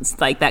cartoons,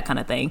 like that kind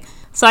of thing.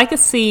 So I could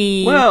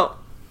see... Well...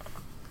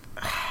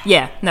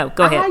 Yeah, no,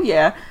 go ahead.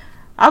 Yeah.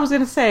 I was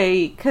going to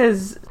say,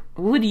 because...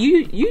 Would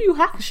Yu Yu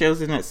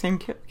Hakusho's in that same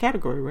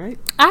category, right?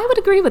 I would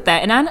agree with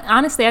that. And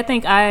honestly, I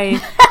think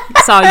I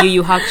saw Yu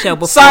Yu Hakusho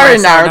before Sorry, I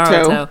saw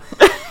Naruto.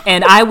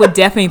 And I would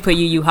definitely put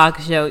Yu Yu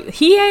Hakusho.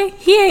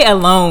 Hiei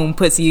alone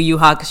puts Yu Yu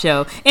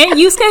Hakusho. And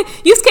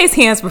Yusuke's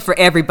hands were for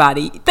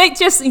everybody. They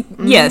just,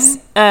 yes.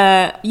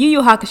 Yu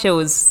Yu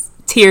Hakusho is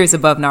tiers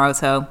above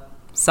Naruto.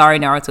 Sorry,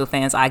 Naruto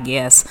fans, I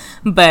guess.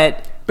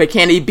 But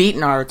can he beat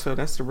Naruto?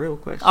 That's the real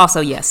question. Also,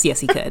 yes,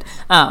 he could.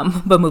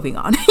 But moving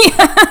on.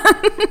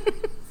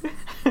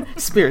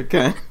 Spirit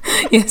gun.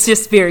 Yes,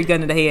 just spirit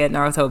gun to the head.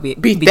 Naruto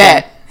beat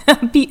that.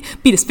 beat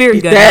a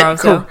spirit gun, that,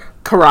 Naruto.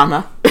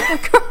 Kurama.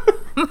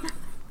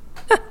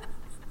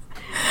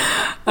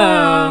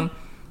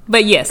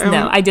 But yes,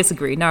 no, I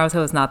disagree.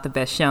 Naruto is not the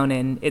best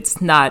shonen.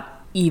 It's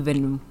not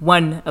even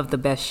one of the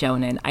best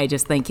shonen. I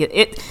just think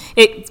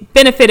it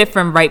benefited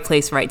from right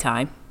place, right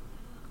time.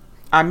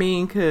 I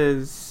mean,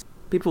 because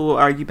people will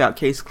argue about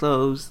case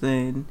closed,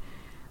 then,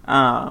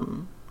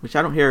 which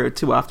I don't hear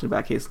too often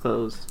about case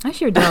closed. I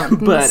sure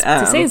don't. But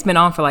to say it's been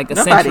on for like a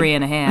century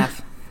and a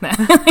half.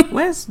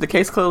 Where's the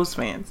case closed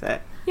fans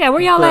at? Yeah,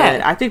 where y'all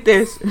at? I think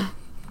there's...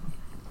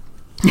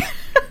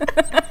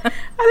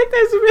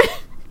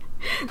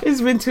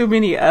 there's been too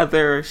many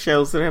other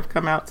shows that have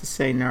come out to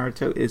say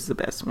Naruto is the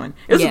best one.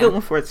 It was a good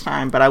one for its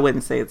time, but I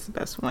wouldn't say it's the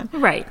best one.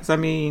 Right. Because, I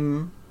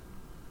mean,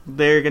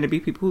 there are going to be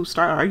people who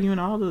start arguing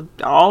all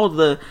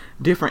the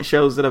different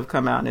shows that have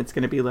come out, and it's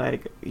going to be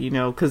like,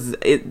 because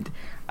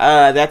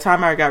that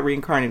time I got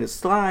Reincarnated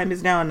Slime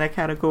is now in that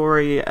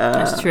category.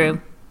 That's true.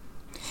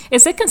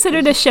 Is it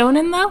considered a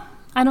shonen, though?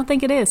 I don't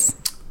think it is.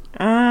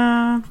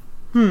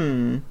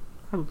 Probably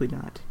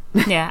not.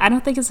 Yeah, I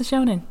don't think it's a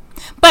shonen.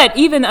 But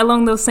even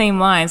along those same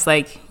lines,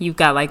 like, you've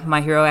got, like,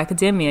 My Hero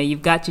Academia,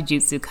 you've got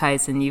Jujutsu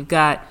Kaisen, you've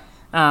got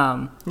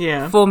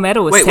Full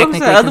Metal is technically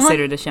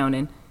considered a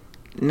shonen.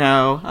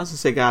 No, I was going to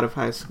say God of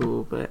High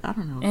School, but I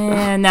don't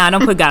know. No, I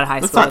don't put God of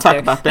High School Let's not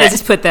talk about that. Let's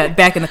just put that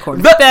back in the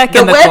corner. The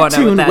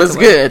webtoon was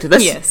good.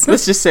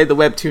 Let's just say the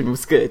webtoon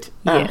was good.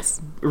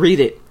 Yes. Read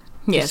it.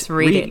 Yes,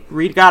 read it.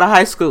 Read God of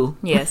High School.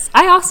 Yes.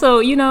 I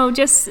also,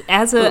 just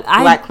as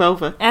Black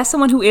Clover. As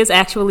someone who is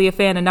actually a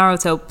fan of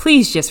Naruto,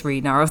 please just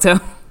read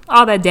Naruto.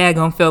 All that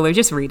daggone filler,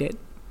 just read it.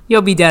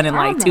 You'll be done in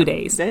like 2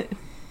 days.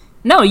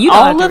 No, you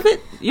don't. All of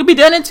it? You'll be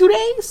done in 2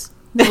 days?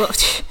 Well,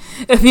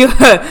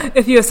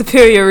 if you're a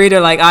superior reader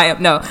like I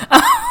am, no.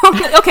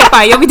 Okay,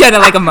 fine. You'll be done in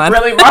like a month.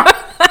 Really, Mom?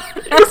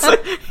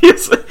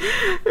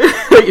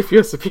 If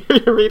you're a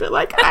superior reader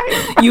like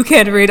I am, you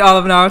can read all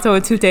of Naruto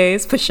in 2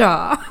 days.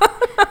 Pshaw.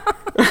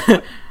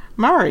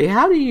 Mari,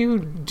 how do you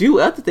do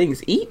other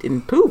things? Eat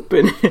and poop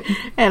and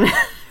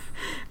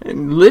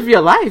live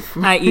your life.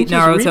 I eat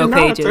Naruto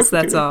pages.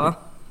 That's all.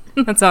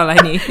 That's all I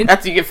need.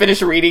 After you get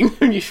finished reading,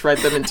 you shred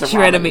them into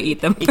shred them and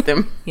eat them. Eat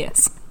them.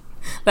 Yes.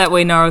 That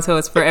way Naruto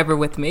is forever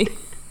with me.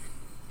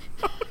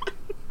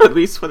 At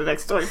least for the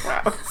next 24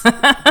 hours.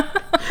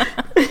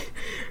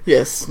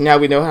 Yes, now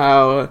we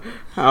know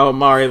how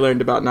Mari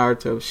learned about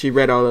Naruto. She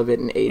read all of it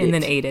and ate it. And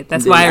then ate it.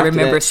 That's why I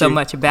remember so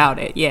much about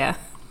it. Yeah.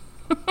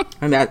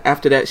 And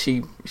after that,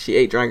 she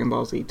ate Dragon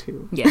Ball Z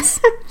too. Yes,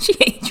 she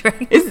ate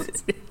Dragon Ball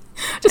Z.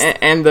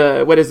 And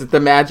what is it? The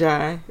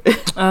Magi.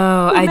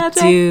 Oh, I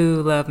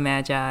do love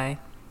Magi.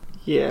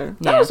 Yeah,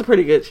 that was a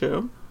pretty good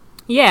show.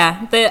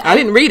 Yeah, I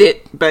didn't read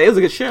it, but it was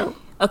a good show.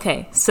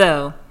 Okay,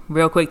 so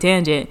real quick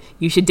tangent.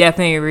 You should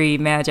definitely read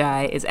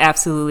Magi. It's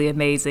absolutely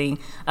amazing.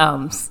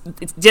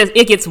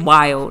 It gets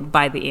wild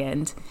by the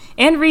end.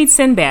 And read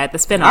Sinbad, the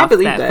spinoff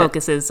that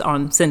focuses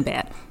on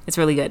Sinbad. It's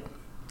really good.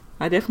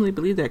 I definitely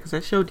believe that because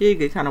that show did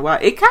get kind of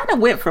wild. It kind of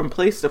went from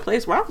place to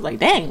place where I was like,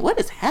 dang, what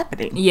is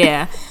happening?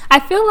 Yeah. I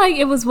feel like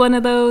it was one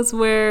of those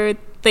where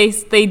they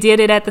did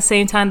it at the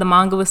same time the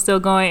manga was still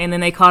going and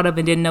then they caught up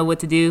and didn't know what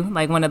to do.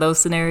 Like one of those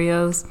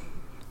scenarios.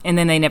 And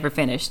then they never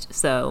finished.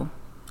 So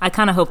I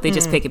kind of hope they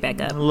just pick it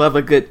back up. I love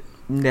a good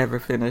never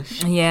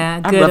finish.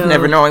 Yeah. I love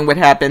never knowing what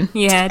happened.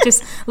 Yeah.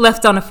 Just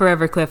left on a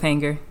forever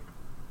cliffhanger.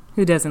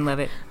 Who doesn't love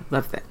it?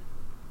 Love that.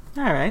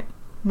 All right.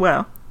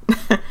 Well.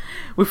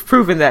 We've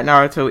proven that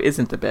Naruto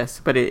isn't the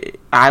best, but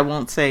I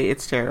won't say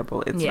it's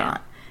terrible. It's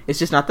not. It's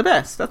just not the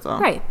best. That's all.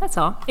 Right. That's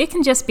all. It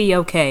can just be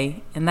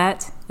okay, and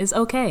that is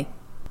okay.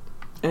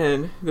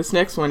 And this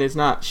next one is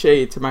not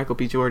shade to Michael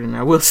B. Jordan,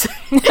 I will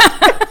say.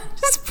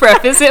 Just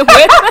preface it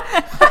with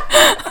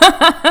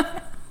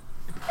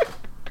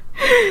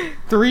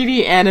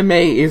 3D anime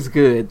is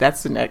good.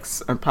 That's the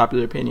next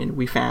unpopular opinion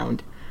we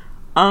found.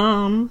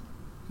 no.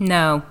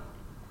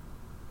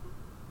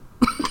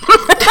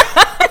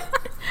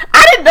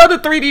 I didn't know the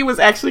 3D was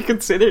actually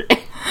considered.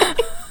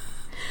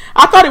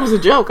 I thought it was a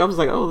joke. I was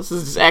like, oh, this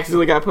is just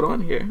accidentally got put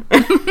on here.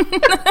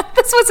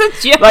 This was a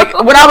joke. Like,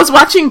 when I was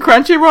watching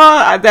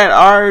Crunchyroll, that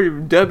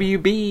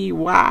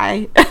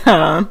RWBY,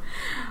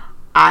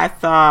 I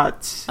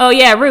thought... Oh,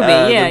 yeah,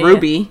 Ruby.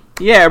 Ruby.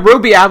 Yeah,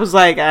 Ruby, I was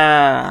like,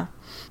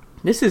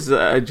 this is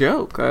a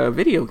joke, a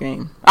video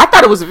game. I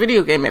thought it was a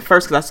video game at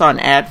first because I saw an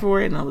ad for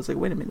it, and I was like,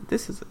 wait a minute,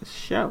 this is a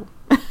show.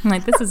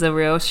 Like, this is a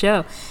real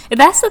show. And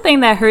that's the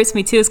thing that hurts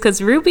me, too, is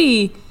because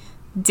Ruby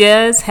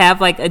does have,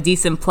 like, a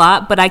decent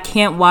plot, but I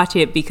can't watch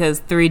it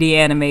because 3D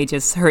anime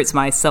just hurts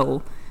my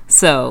soul.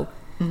 So,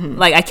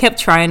 like, I kept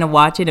trying to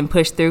watch it and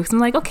push through because I'm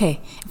like,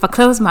 okay, if I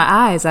close my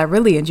eyes, I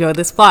really enjoy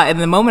this plot. And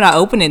the moment I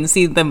open it and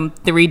see them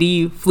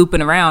 3D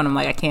flooping around, I'm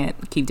like, I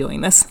can't keep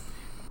doing this.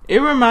 It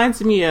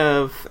reminds me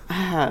of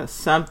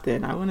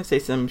something. I want to say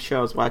some show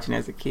I was watching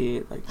as a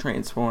kid, like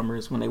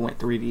Transformers, when they went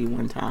 3D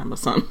one time or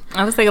something.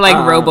 I was thinking like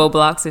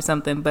Roboblocks or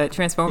something, but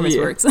Transformers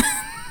works.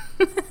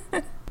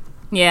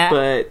 Yeah,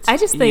 but I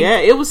just think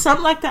it was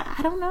something like that.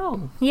 I don't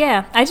know.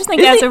 Yeah, I just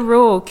think as a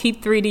rule,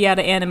 keep 3D out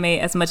of anime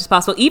as much as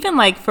possible. Even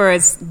like for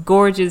as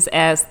gorgeous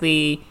as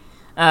the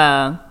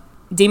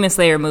Demon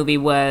Slayer movie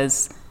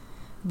was,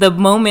 the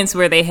moments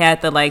where they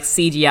had the like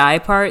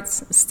CGI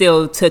parts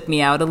still took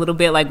me out a little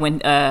bit. Like when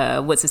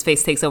what's his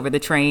face takes over the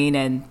train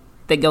and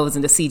that goes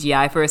into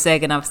CGI for a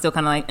second. I was still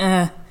kind of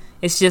like,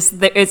 it's just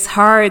it's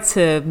hard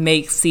to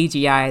make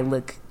CGI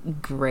look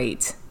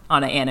great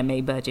on an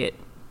anime budget.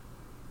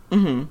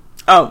 Mm-hmm.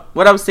 Oh,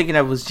 what I was thinking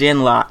of was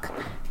Genlock,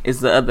 is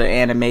the other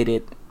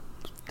animated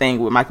thing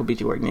with Michael B.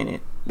 Jordan in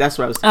it. That's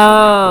what I was thinking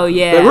of.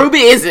 Yeah. But Ruby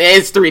is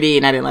 3D,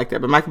 and I didn't like that.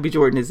 But Michael B.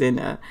 Jordan is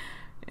in,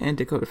 and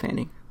Dakota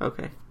Fanning.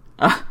 Okay.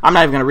 I'm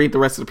not even going to read the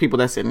rest of the people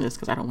that's in this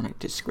because I don't want to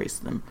disgrace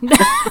them.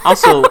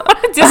 Also,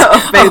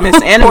 a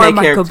famous anime poor character.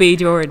 Michael B.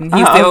 Jordan.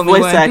 He's the only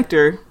voice one.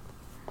 actor,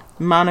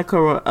 Monica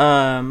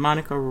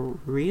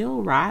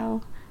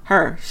Ryle.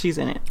 Her, she's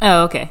in it.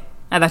 Oh, okay.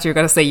 I thought you were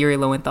going to say Yuri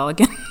Lowenthal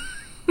again.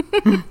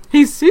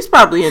 He's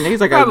probably in it. He's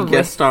like a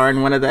guest star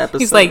in one of the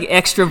episodes. He's like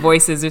extra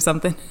voices or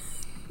something.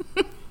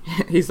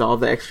 He's all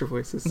the extra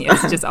voices.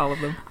 Yes, just all of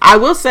them. I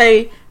will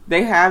say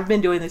they have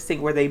been doing this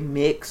thing where they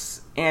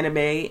mix anime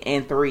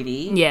and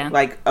 3D. Yeah.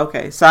 Like,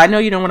 okay, so I know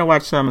you don't want to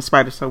watch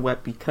Spider So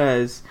What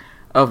because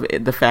of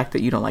the fact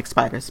that you don't like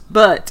spiders,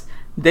 but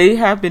they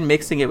have been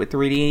mixing it with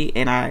 3D,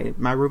 and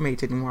my roommate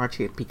didn't watch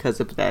it because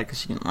of that, because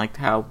she didn't like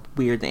how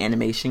weird the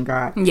animation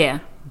got. Yeah.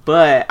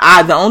 But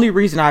the only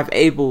reason I've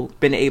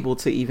been able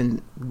to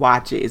even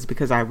watch it is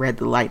because I read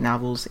the light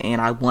novels and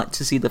I want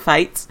to see the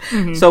fights.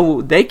 Mm-hmm.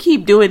 So they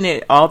keep doing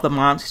it. All the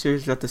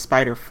monsters that the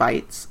spider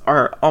fights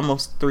are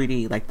almost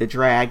 3D, like the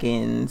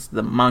dragons,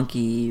 the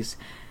monkeys.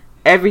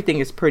 Everything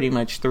is pretty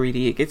much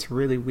 3D. It gets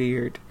really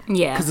weird.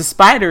 Yeah. Because the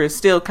spider is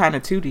still kind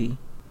of 2D.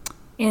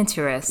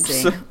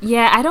 Interesting.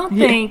 Yeah, I don't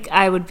think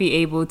I would be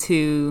able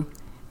to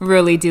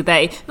really do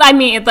that. I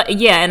mean,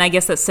 yeah, and I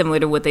guess that's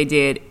similar to what they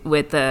did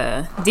with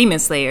Demon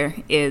Slayer,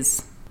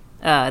 is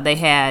they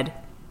had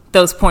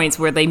those points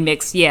where they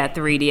mixed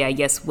 3D, I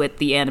guess, with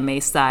the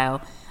anime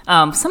style.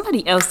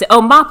 Somebody else did,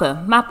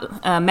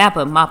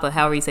 Mappa,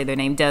 however you say their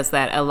name, does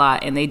that a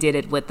lot, and they did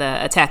it with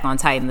Attack on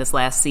Titan this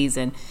last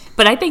season.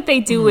 But I think they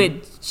do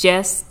it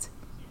just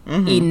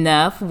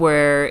enough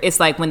where it's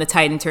like when the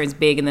Titan turns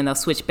big and then they'll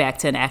switch back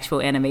to an actual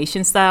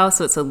animation style,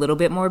 so it's a little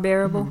bit more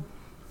bearable.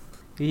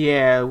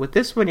 Yeah, with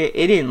this one, it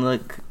didn't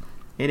look.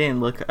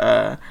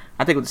 I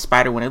think with the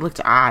spider one, it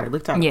looked odd. It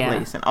looked out of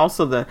place, and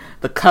also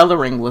the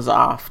coloring was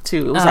off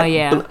too. It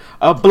was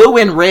a blue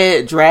and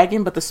red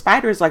dragon, but the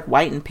spider is like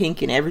white and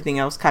pink, and everything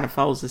else kind of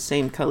follows the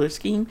same color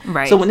scheme.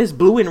 Right. So when this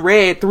blue and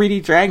red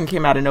 3D dragon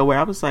came out of nowhere,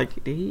 I was like,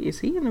 is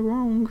he in the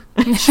wrong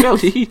show?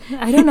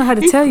 I don't know how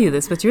to tell you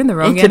this, but you're in the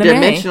wrong anime.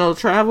 Interdimensional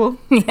travel.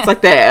 Yeah. It's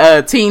like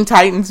that Teen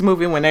Titans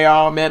movie when they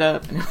all met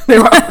up. They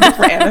were all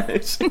different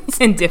animations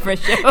in different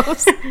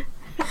shows.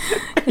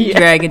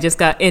 Dragon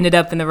just ended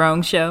up in the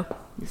wrong show.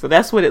 So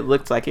that's what it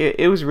looked like.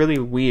 It was really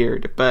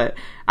weird, but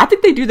I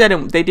think they did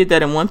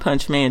that in One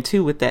Punch Man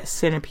too with that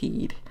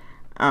centipede,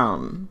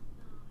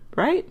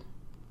 right?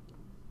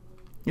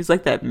 He's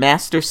like that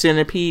master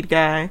centipede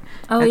guy.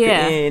 Oh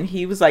yeah, and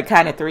he was like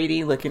kind of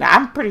 3D looking.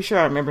 I'm pretty sure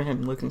I remember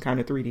him looking kind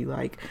of 3D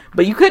like,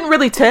 but you couldn't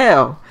really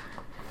tell.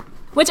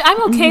 Which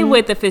I'm okay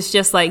with if it's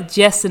just like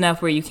just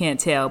enough where you can't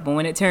tell. But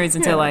when it turns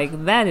into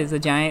like, that is a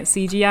giant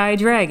CGI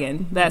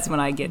dragon, that's when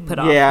I get put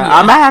off. Yeah,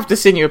 I might have to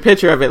send you a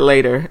picture of it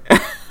later.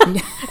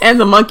 And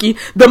the monkeys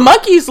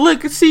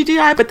look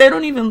CGI, but they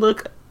don't even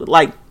look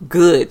like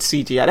good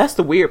CGI. That's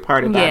the weird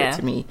part about it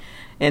to me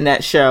in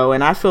that show.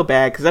 And I feel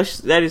bad because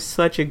that is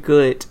such a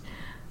good...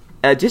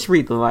 just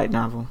read the light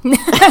novel.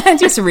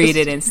 Just read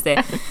it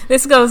instead.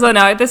 This goes on.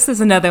 This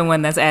is another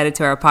one that's added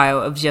to our pile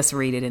of just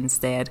read it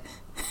instead.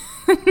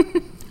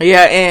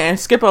 Yeah, and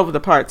skip over the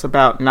parts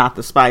about not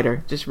the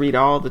spider. Just read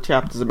all the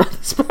chapters about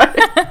the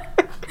spider.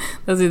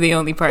 Those are the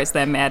only parts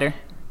that matter.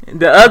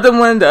 The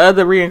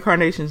other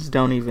reincarnations,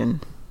 don't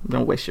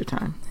waste your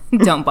time.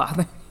 Don't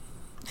bother.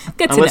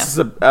 Good to Unless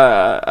know. it's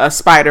a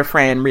spider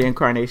friend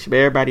reincarnation, but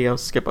everybody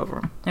else, skip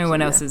over them.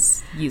 Everyone else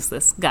is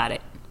useless. Got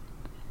it.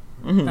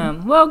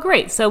 Well,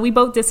 great. So we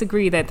both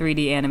disagree that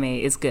 3D anime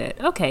is good.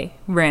 Okay,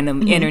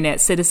 random internet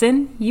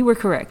citizen, you were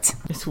correct.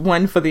 It's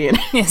one for the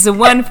internet. It's a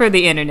one for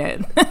the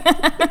internet.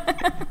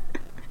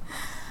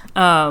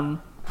 The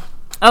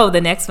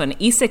nenext one,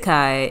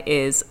 isekai,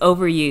 is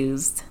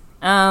overused.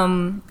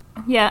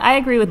 Yeah, I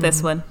agree with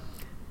this one.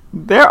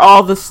 They're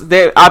all this.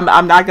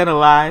 I'm not gonna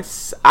lie.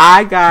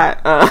 I got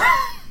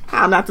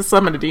How Not to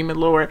Summon the Demon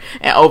Lord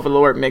and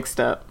Overlord mixed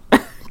up.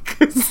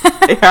 Because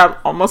they have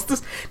almost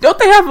this. Don't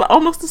they have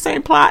almost the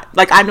same plot?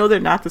 Like, I know they're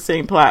not the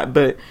same plot,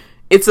 but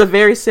it's a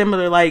very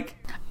similar, like,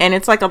 and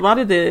it's like a lot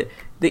of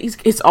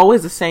it's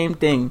always the same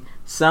thing.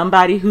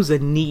 Somebody who's a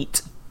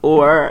NEET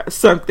or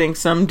something,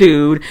 some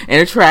dude in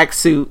a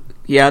tracksuit.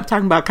 Yeah, I'm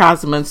talking about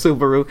Kazuma and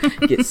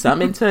Subaru. Get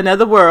summoned to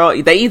another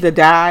world. They either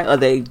die or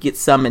they get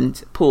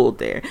summoned, pulled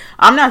there.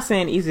 I'm not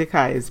saying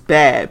isekai is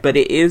bad, but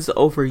it is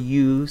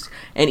overused.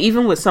 And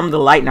even with some of the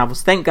light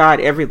novels, thank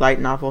God every light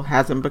novel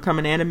hasn't become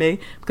an anime.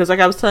 Because like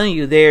I was telling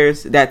you,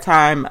 there's that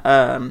time,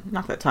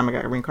 not that time I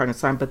got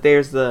reincarnated time, but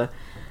there's the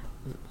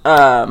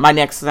My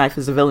Next Life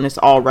is a Villainess,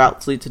 All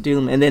Routes Lead to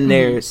Doom. And then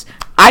there's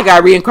I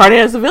got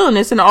reincarnated as a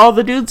villainess and all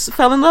the dudes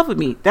fell in love with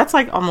me. That's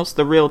like almost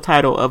the real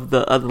title of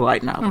the other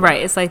light novel.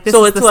 Right. It's like, this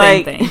is the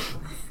same thing.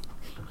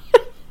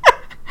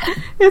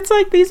 It's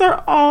like these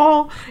are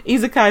all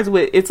isekais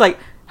with, it's like,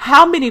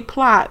 how many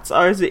plots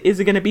is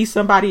it going to be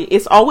somebody?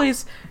 It's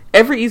always,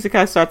 every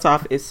isekai starts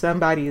off as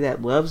somebody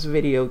that loves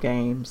video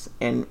games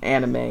and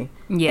anime.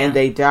 Yeah. And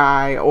they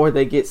die or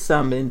they get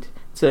summoned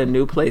to a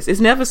new place.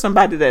 It's never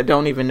somebody that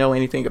don't even know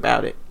anything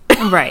about it.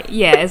 Right.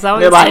 Yeah. It's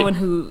always someone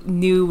who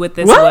knew what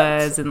this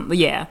was. And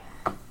yeah.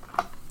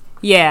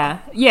 Yeah.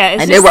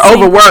 It's and they were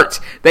overworked.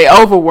 They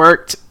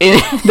overworked.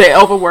 And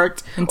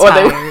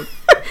or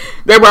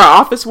they were an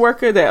office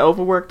worker that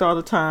overworked all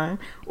the time.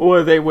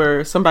 Or they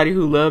were somebody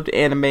who loved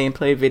anime and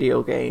played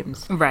video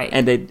games. Right.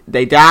 And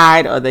they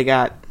died or they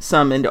got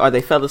summoned or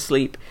they fell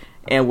asleep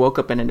and woke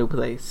up in a new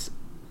place.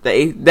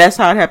 That's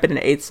how it happened in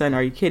the 8th Sun.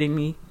 Are you kidding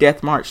me?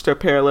 Death March to a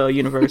Parallel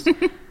Universe.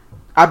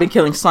 I've been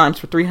killing slimes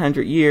for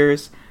 300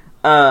 years.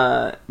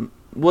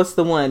 What's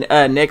the one?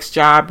 Next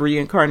Job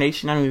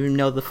Reincarnation. I don't even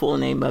know the full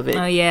name of it.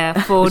 Oh yeah,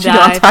 Full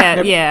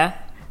Dive. Yeah,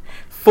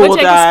 Full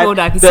Dive. Full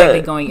Dive. He's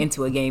technically going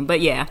into a game,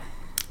 but yeah.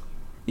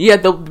 Yeah,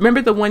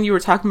 remember the one you were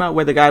talking about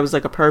where the guy was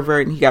like a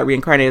pervert and he got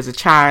reincarnated as a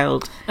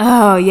child?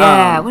 Oh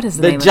yeah, what is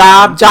the name?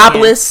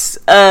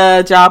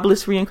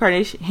 Jobless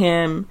reincarnation.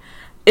 Him.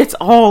 It's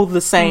all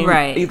the same.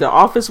 Right. Either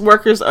office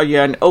workers or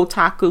you're an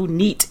otaku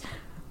NEET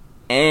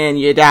and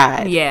you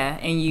died. Yeah,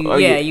 and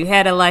you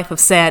had a life of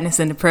sadness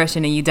and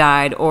depression and you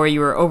died, or you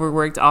were an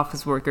overworked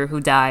office worker who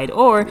died,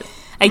 or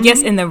I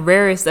guess in the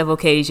rarest of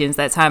occasions,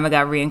 that time I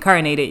got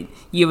reincarnated,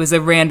 it was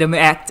a random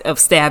act of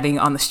stabbing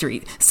on the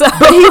street. So,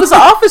 but he was an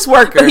office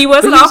worker. He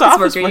was an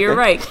office worker. You're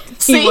right.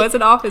 See, he was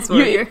an office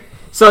worker.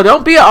 So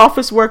don't be an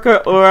office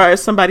worker or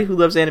somebody who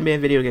loves anime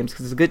and video games,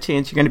 because there's a good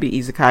chance you're going to be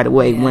isekai'd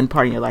away one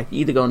part in your life.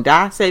 You're either going to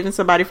die saving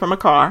somebody from a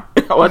car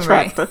or a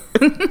tractor.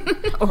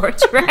 Or a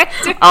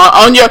tractor.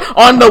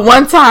 On the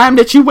one time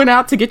that you went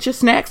out to get your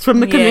snacks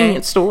from the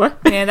convenience store.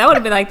 Yeah, that would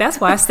have been like,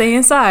 that's why I stay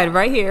inside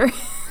right here.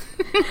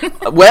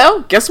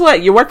 Well, guess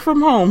what? You work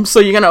from home, so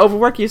you're going to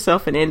overwork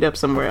yourself and end up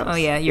somewhere else. Oh,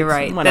 yeah, you're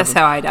right. That's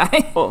how I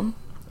die.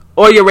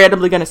 Or you're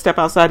randomly going to step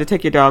outside to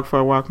take your dog for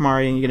a walk,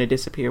 Mario, and you're going to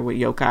disappear with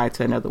yokai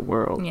to another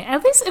world. Yeah,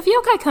 at least if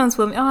yokai comes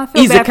with me, I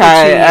feel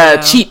bad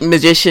for you. Cheat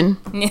magician.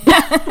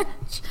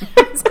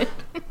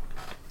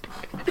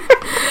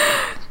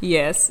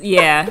 Yes,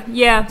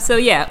 yeah. So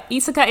yeah,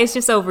 isekai is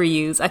just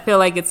overused. I feel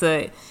like it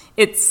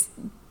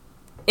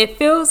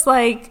feels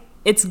like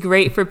it's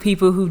great for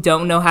people who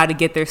don't know how to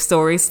get their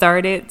story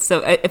started. So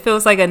it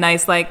feels like a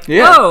nice,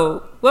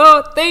 whoa,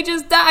 well, they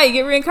just die,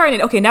 get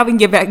reincarnated. Okay, now we can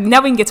get back.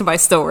 Now we can get to my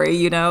story.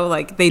 You know,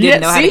 like they didn't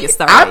know how to get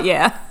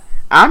started.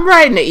 I'm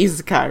writing the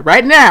isekai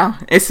right now.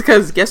 It's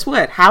because guess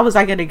what? How was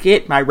I going to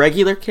get my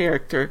regular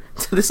character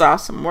to this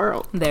awesome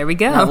world? There we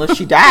go. Unless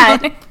she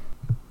died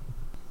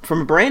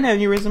from a brain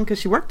aneurysm because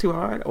she worked too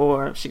hard,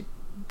 or she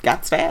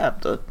got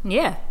stabbed.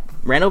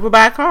 Ran over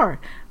by a car.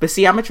 But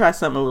see, I'm going to try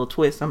something a little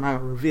twist. I'm not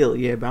going to reveal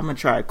it yet, but I'm going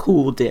to try a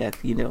cool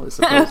death, you know.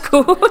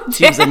 Cool death.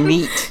 She was a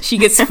NEET. She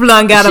gets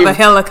flung out of a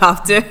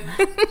helicopter.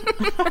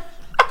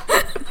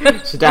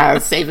 She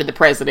died saving the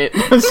president.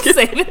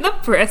 Saving the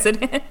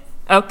president.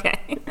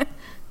 Okay.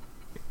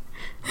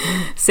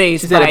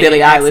 She's at a Billie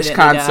Eilish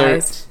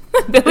concert.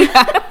 Billie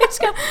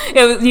Eilish.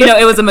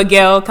 It was a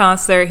Miguel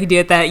concert. He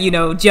did that,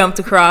 jumped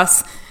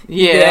across.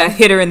 Yeah,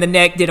 hit her in the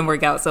neck. Didn't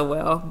work out so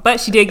well, but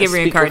she did get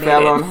reincarnated.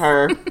 Fell on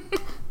her.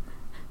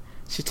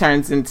 She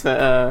turns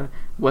into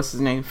what's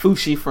his name,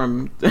 Fushi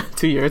from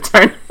To Your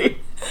Eternity.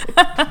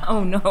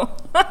 Oh no.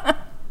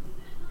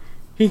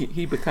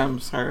 he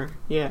becomes her.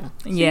 Yeah.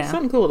 Yeah.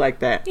 Something cool like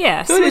that.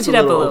 Yeah, So it is switch it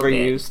up a little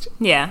overused.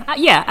 bit. Yeah,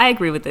 I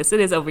agree with this. It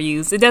is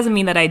overused. It doesn't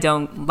mean that I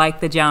don't like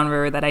the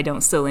genre, that I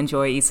don't still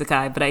enjoy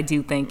isekai, but I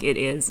do think it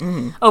is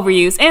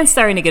overused and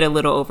starting to get a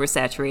little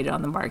oversaturated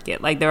on the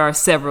market. Like, there are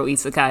several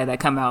isekai that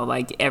come out,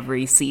 like,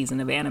 every season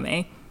of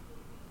anime.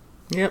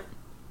 Yep.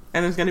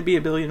 And there's going to be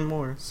a billion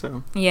more,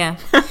 so. Yeah.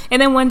 And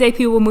then one day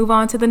people will move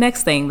on to the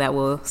next thing that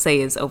we'll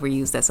say is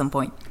overused at some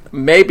point.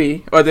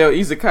 Maybe. Or they'll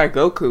isekai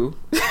Goku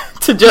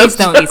to Please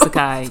don't JoJo.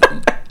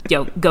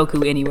 isekai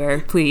Goku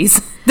anywhere.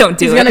 Please. Don't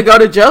do He's it. going to go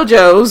to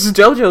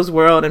JoJo's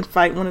world and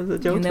fight one of the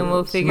JoJo's. And then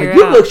we'll figure like, out.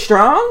 You look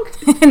strong.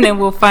 And then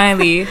we'll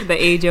finally, the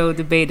age-old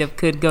debate of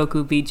could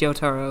Goku beat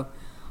Jotaro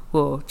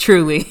will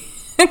truly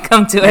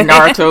come to an end.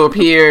 Naruto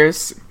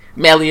appears.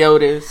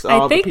 Meliodas.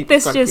 All I think the people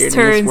this start just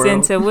appearing in turns this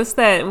world. into, what's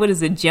that? What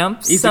is it? Jump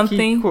Izuki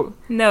something? Qu-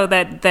 No,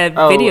 that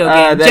Oh, video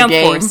game. that Jump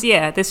game? Force.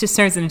 Yeah, this just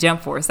turns into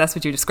Jump Force. That's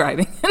what you're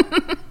describing.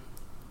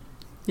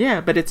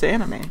 Yeah, but it's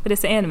anime. But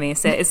it's an anime.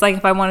 It's like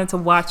if I wanted to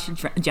watch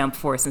Jump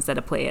Force instead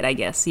of play it, I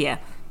guess. Yeah.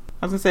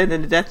 I was going to say,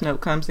 then the Death Note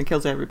comes and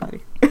kills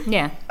everybody.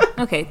 Yeah.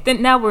 Okay.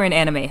 Then now we're in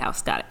anime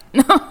house. Got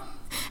it.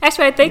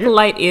 Actually, I think Yep.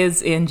 Light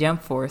is in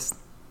Jump Force.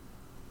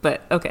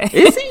 But okay.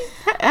 Is he?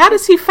 How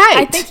does he fight?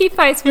 I think he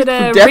fights with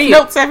a Death Ryu.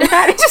 Notes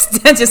everybody?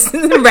 just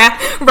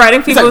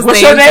writing people's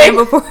 "What's names your name?"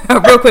 down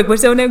before, real quick.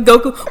 What's your name?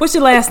 Goku. What's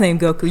your last name?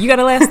 Goku. You got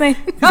a last name?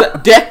 He's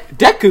like,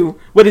 Deku,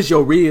 what is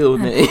your real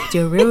name?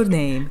 Your real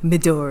name,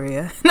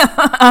 Midoriya.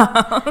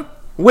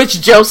 Which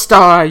Joestar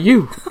are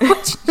you?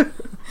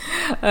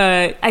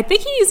 I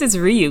think he uses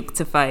Ryuk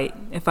to fight,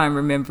 if I'm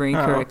remembering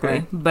correctly.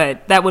 okay.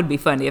 But that would be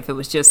funny if it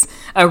was just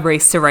a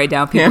race to write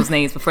down people's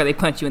names before they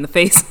punch you in the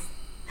face.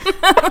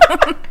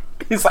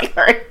 He's like,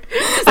 all right.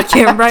 I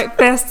can't write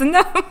fast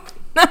enough.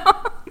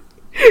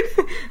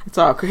 It's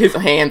all, his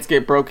hands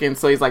get broken,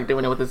 so he's like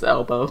doing it with his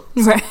elbow.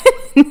 Right.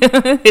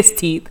 His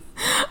teeth.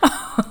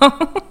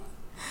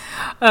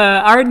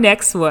 Our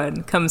next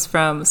one comes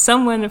from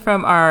someone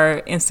from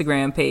our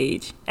Instagram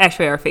page,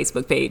 actually our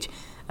Facebook page,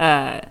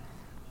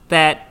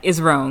 that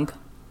is wrong,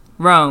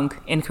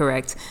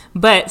 incorrect,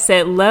 but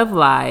said Love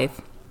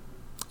Live,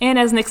 and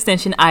as an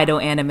extension, Idol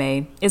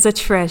Anime, is a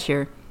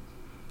treasure.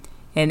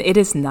 And it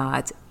is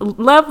not.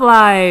 Love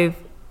Live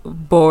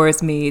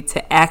bores me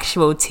to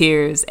actual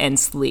tears and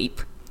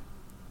sleep.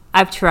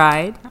 I've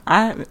tried.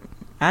 I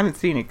haven't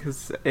seen it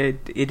because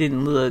it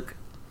didn't look...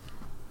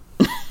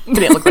 it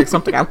didn't look like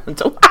something I wanted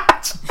to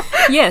watch.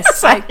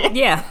 Yes,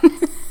 yeah.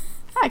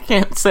 I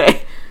can't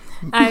say.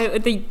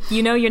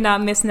 You're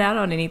not missing out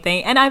on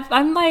anything. And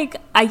I'm like,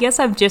 I guess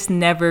I've just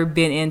never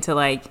been into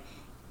like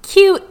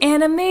cute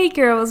anime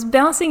girls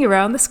bouncing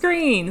around the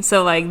screen.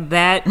 So like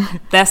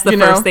that's the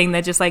first thing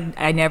that just like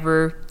I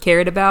never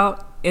cared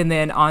about. And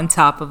then on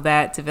top of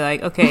that, to be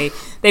like, okay,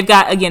 they've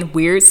got, again,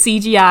 weird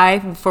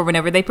CGI for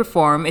whenever they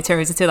perform. It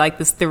turns into like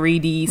this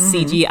 3D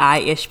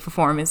CGI-ish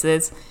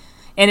performances.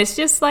 And it's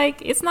just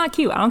like, it's not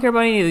cute. I don't care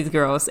about any of these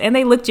girls. And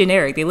they look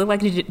generic. They look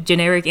like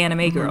generic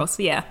anime girls.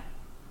 Yeah.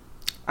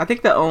 I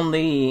think the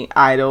only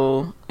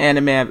idol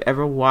anime I've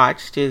ever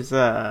watched is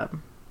that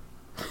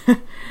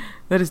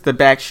is the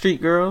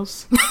Backstreet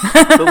Girls.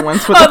 The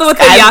ones with the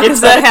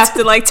Yakuza that have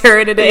to like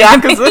turn it in.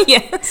 Yakuza?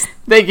 Yes.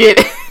 They get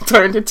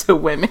turned into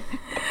women.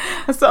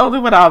 That's the only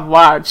one I've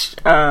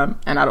watched, and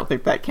I don't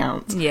think that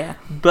counts. Yeah.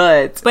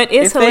 But it's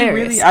if hilarious. They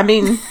really, I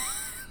mean,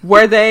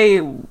 were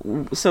they?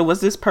 So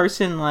was this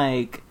person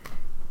like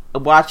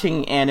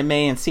watching anime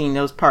and seeing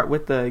those part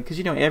with the? Because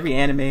every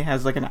anime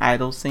has like an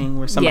idol scene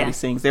where somebody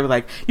sings. They were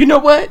like, you know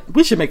what?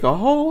 We should make a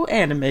whole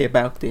anime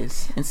about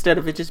this instead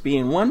of it just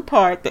being one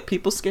part that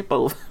people skip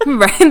over.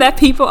 Right, that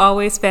people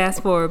always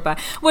fast forward by.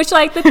 Which,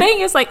 like, the thing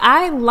is, like,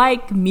 I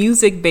like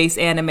music-based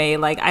anime.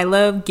 Like, I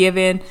love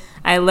Given.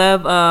 I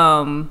love,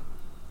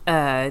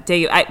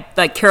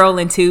 like Carol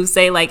and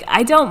Tuesday. Like,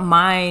 I don't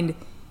mind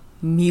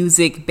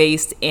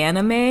music-based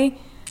anime,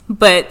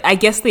 but I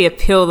guess the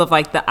appeal of,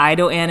 like, the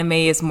idol anime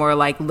is more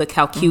like, look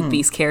how cute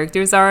these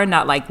characters are,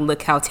 not like,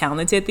 look how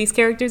talented these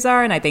characters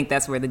are, and I think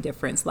that's where the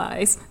difference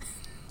lies.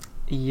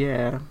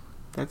 Yeah,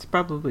 that's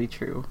probably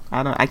true.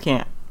 I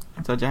can't.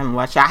 I told you I haven't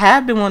watched. I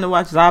have been wanting to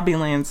watch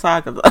Zombieland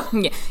Saga though.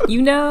 Yeah,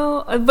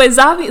 but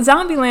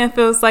Zombieland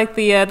feels like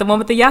the one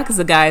with the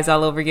Yakuza guys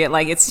all over again.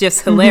 Like it's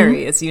just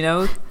hilarious,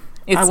 It's,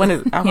 I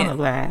want to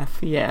laugh.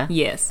 Yeah.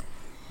 Yes.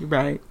 You're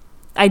right.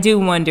 I do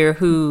wonder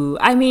who.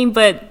 I mean,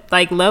 but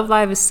like Love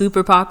Live is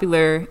super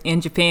popular in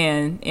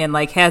Japan and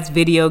like has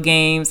video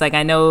games. Like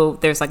I know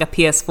there's like a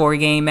PS4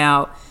 game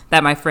out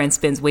that my friend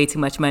spends way too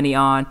much money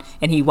on,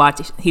 and he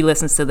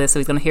listens to this, so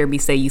he's gonna hear me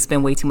say you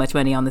spend way too much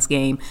money on this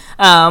game.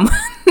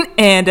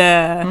 And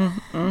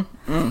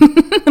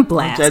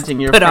blast. I'm judging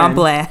your Put friend. on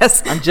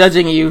blast. I'm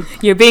judging you.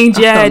 You're being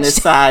on judged. this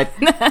side.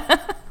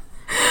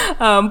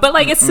 But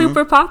like it's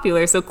super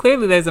popular, so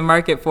clearly there's a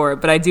market for it.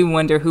 But I do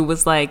wonder who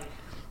was like,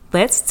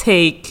 let's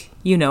take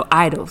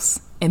idols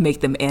and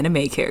make them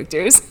anime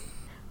characters.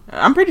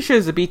 I'm pretty sure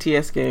there's a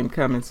BTS game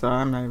coming, so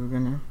I'm not even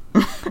gonna.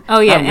 Oh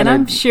yeah, and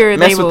I'm sure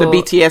mess they with will. the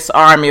BTS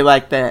army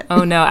like that.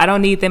 Oh no, I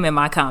don't need them in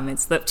my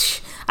comments.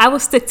 I will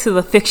stick to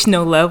the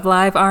fictional Love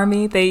Live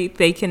army. They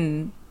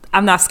can.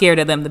 I'm not scared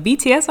of them. The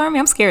BTS army,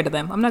 I'm scared of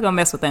them. I'm not gonna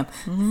mess with them.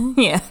 Mm-hmm.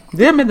 Yeah,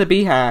 them in the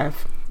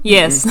Beehive.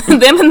 Yes,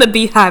 them in the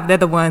Beehive. They're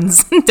the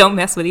ones. Don't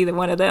mess with either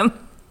one of them.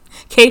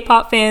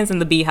 K-pop fans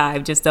and the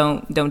Beehive, just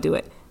don't do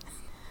it.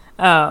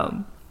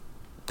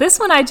 This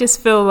one I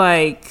just feel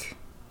like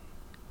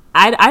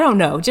I don't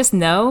know, just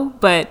no,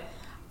 but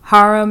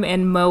harem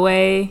and moe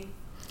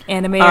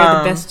anime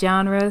are the best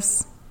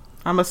genres.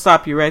 I'm gonna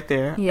stop you right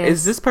there. Yes.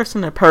 Is this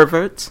person a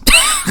pervert?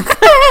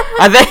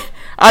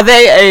 Are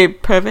they a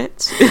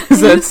pervert?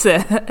 Is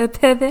a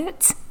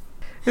pivot?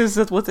 Is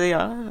that what they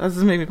are? This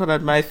made me put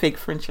on my fake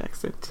French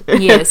accent.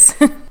 Yes.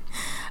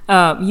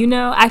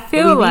 I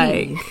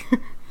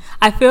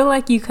feel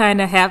like you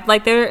kind of have,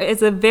 like, there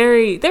is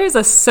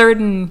a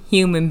certain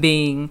human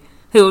being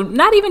who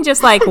not even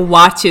just like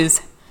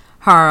watches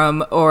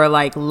harem or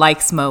like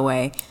likes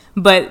moe,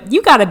 but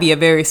you got to be a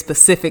very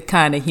specific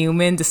kind of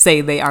human to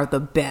say they are the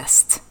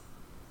best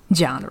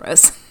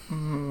genres.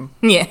 Mm-hmm.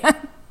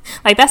 Yeah.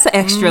 Like, that's an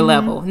extra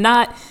level.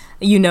 Not,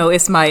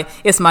 it's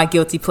my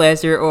guilty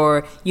pleasure,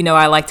 or,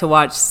 I like to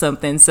watch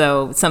something,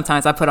 so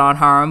sometimes I put on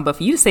harem. But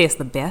for you to say it's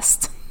the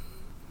best,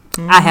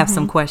 I have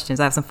some questions.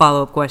 I have some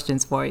follow-up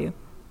questions for you.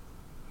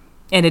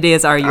 And it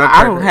is, are you a pervert?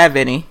 I don't have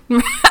any.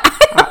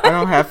 I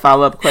don't have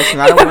follow-up questions.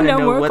 I don't want to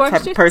know what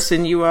type of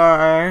person you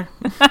are.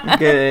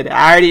 Good.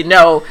 I already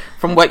know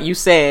from what you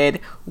said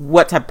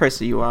what type of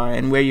person you are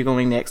and where you're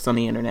going next on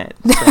the internet.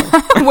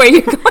 So. Where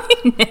you're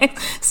going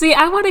next. See,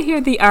 I want to hear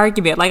the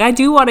argument. Like, I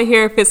do want to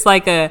hear if it's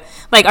like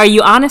are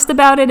you honest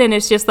about it? And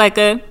it's just like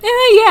I'm in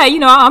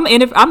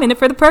it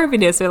for the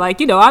perviness, or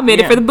like, I'm in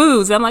it for the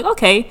booze. I'm like,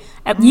 okay,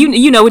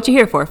 you know what you're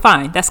here for.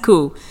 Fine. That's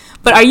cool.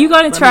 But are you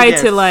going to try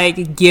to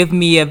like give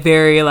me a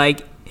very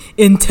like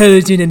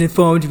intelligent and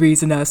informed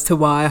reason as to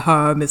why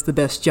harem is the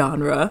best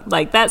genre?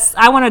 Like,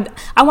 I want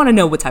to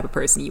know what type of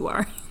person you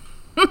are.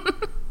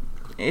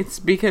 It's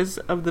because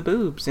of the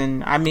boobs,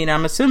 and I mean,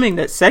 I'm assuming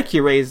that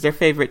Sekirei is their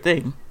favorite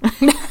thing.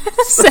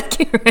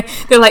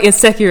 Sekirei, they're like,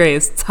 Sekirei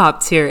is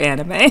top tier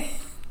anime.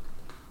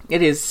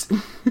 It is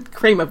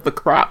cream of the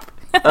crop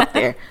up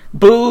there.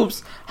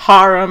 Boobs,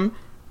 harem,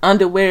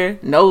 underwear,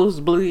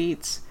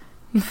 nosebleeds,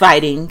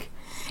 fighting.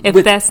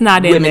 If that's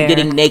not in there, women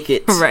getting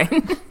naked,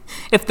 right?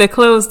 If the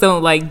clothes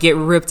don't like get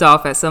ripped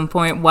off at some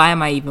point, why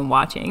am I even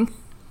watching?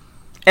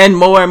 And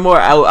more,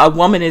 a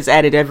woman is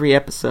added every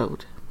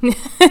episode.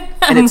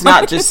 And it's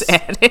not just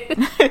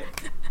added.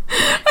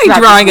 Like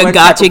drawing a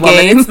gotcha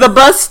game. It's the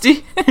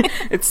busty.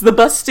 It's the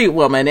busty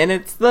woman, and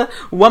it's the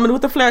woman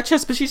with the flat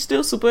chest, but she's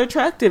still super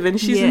attractive,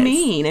 and she's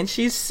mean, and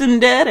she's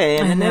tsundere,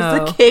 and then there's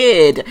the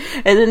kid,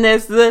 and then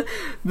there's the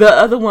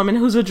other woman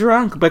who's a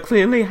drunk but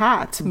clearly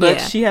hot,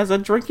 but she has a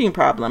drinking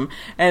problem,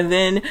 and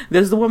then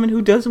there's the woman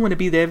who doesn't want to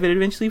be there but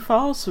eventually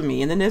falls for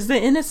me, and then there's the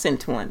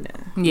innocent one.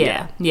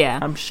 Yeah.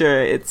 I'm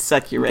sure it's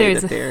Sekirei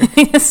that they're.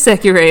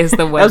 Sekirei is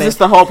the one. That was just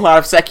the whole plot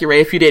of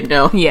Sekirei, if you didn't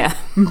know. Yeah,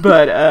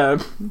 but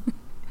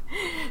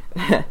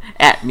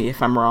at me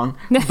if I'm wrong,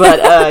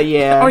 but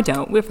yeah, or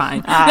don't. We're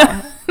fine.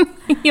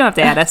 You don't have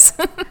to add us.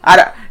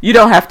 You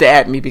don't have to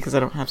add me because I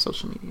don't have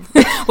social media.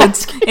 Well,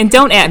 and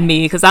don't add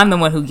me because I'm the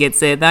one who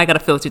gets it. Then I got to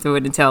filter through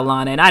it and tell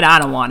Lana, and I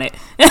don't want it.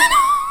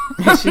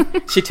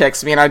 she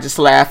texts me and I just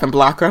laugh and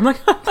block her. I'm like,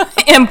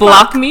 and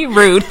block me,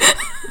 rude.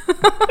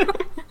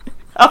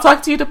 I'll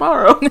talk to you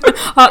tomorrow.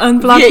 I'll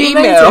unblock you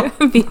later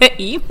via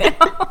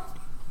email.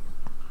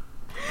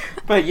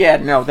 But yeah,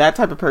 no, that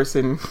type of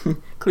person,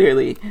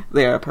 clearly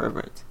they're a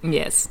pervert.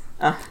 Yes.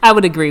 I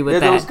would agree with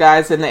that. Those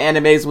guys in the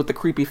animes with the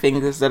creepy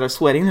fingers that are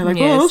sweating. They're like,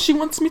 oh, she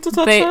wants me to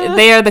touch her.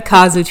 They are the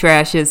Kazu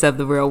trashes of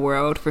the real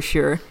world, for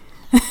sure.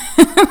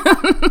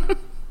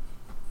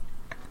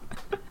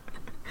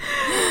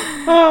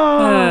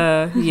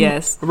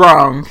 Yes.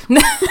 Wrong.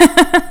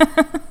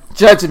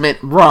 Judgment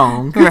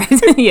wrong.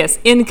 Right. Yes,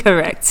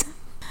 incorrect.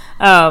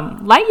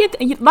 Light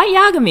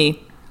Yagami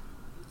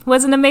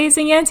was an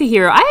amazing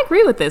anti-hero. I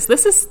agree with this.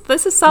 This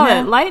is solid.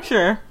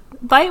 Yeah,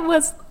 Light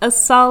was a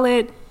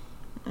solid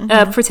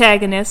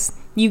protagonist.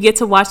 You get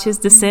to watch his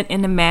descent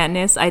into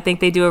madness. I think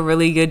they do a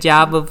really good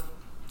job of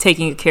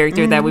taking a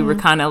character that we were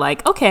kind of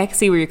like, okay, I can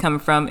see where you're coming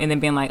from, and then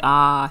being like,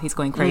 he's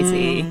going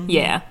crazy.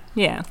 Yeah.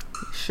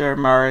 Sure,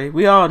 Mari.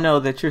 We all know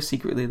that you're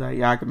secretly like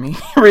Yagami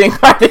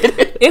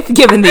reincarnated. If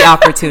given the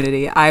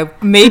opportunity, I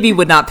maybe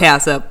would not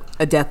pass up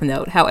a Death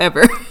Note.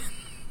 However,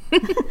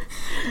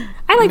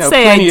 I like to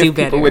say I do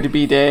better. People would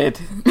be dead.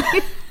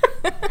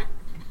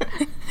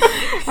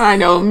 I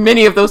know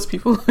many of those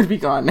people would be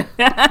gone.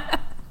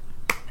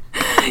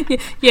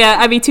 Yeah,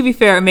 I mean, to be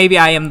fair, maybe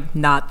I am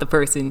not the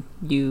person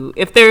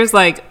if there's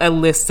like a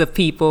list of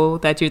people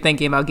that you're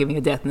thinking about giving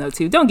a Death Note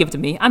to, don't give it to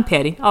me. I'm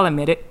petty. I'll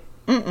admit it.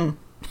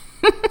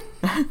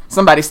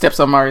 Somebody steps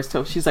on Mari's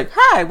toe. She's like,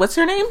 hi, what's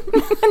your name?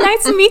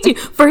 Nice to meet you.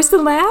 First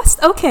and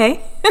last?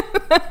 Okay.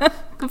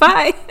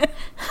 Goodbye.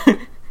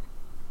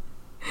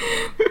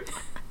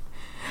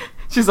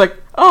 She's like,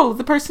 oh,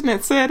 the person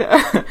that said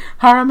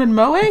Harem and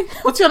Moe?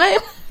 What's your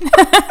name?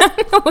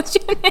 What's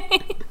your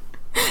name?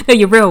 No,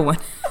 your real one.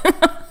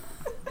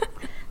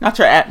 Not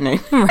your app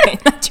name.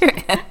 Right, not your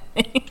app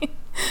name.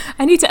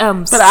 I need to send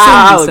you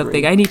something.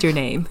 Agree. I need your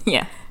name.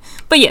 Yeah.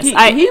 But yes,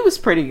 he was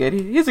pretty good.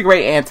 He's a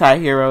great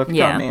anti-hero, if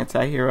you call him an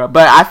anti-hero.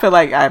 But I feel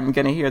like I'm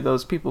going to hear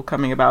those people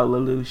coming about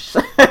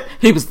Lelouch.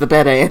 He was the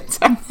better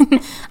anti.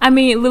 I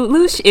mean,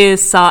 Lelouch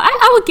is solid.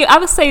 I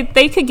would say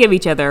they could give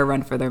each other a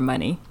run for their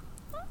money.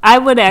 I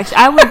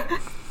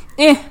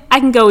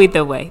can go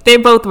either way. They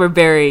both were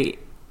very,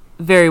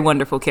 very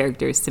wonderful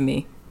characters to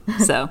me.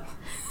 So.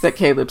 Is that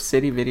Caleb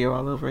City video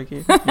all over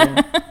again?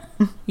 Yeah.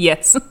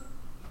 Yes.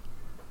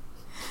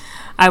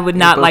 I would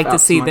not like to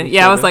see them.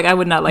 Yeah, I was like, I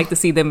would not like to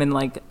see them in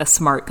like a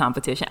smart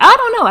competition. I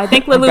don't know. I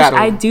think Lelouch.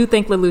 I do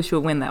think Lelouch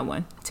would win that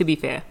one. To be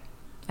fair,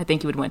 I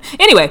think he would win.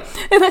 Anyway,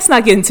 let's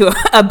not get into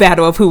a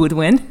battle of who would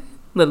win.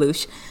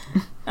 Lelouch.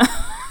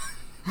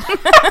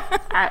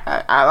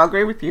 I'll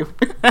agree with you.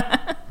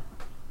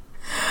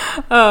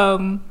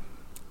 So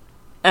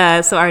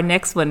our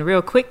next one,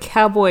 real quick: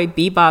 Cowboy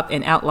Bebop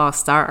and Outlaw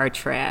Star are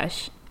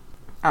trash.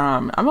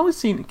 I've only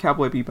seen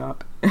Cowboy Bebop.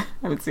 I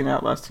haven't seen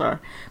Outlaw Star.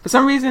 For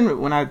some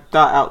reason, when I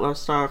thought Outlaw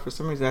Star,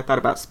 I thought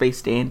about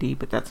Space Dandy,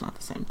 but that's not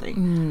the same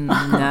thing.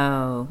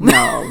 No.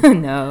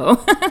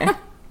 No.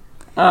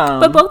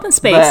 But both in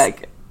space.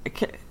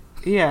 But,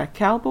 yeah,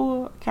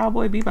 Cowboy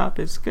Bebop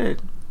is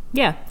good.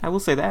 Yeah. I will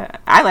say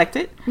that. I liked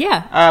it.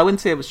 Yeah. I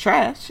wouldn't say it was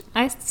trash.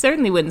 I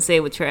certainly wouldn't say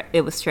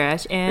it was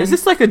trash. And is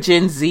this like a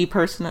Gen Z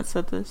person that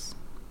said this?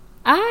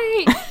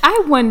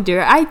 I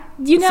wonder.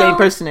 Same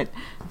person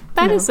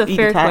that is a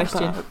fair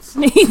question.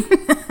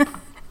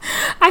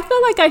 I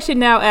feel like I should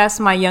now ask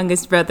my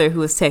youngest brother,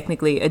 who is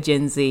technically a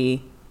Gen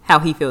Z, how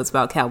he feels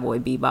about Cowboy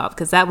Bebop,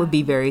 because that would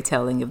be very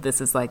telling if this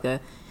is like a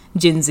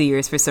Gen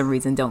Zers for some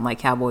reason don't like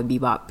Cowboy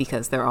Bebop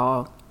because they're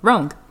all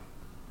wrong.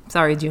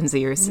 Sorry, Gen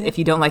Zers. Yeah. If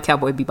you don't like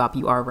Cowboy Bebop,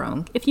 you are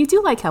wrong. If you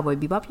do like Cowboy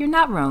Bebop, you're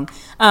not wrong.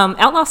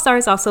 Outlaw Star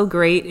is also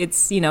great.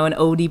 It's, an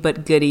oldie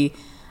but goodie.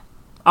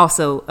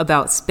 Also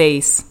about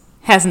space.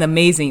 Has an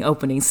amazing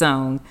opening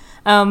song.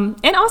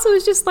 And also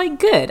it's just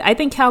like good. I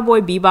think Cowboy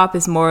Bebop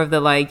is more of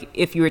the like,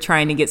 if you were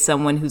trying to get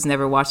someone who's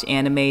never watched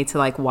anime to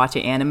like watch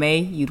an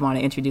anime, you'd want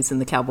to introduce them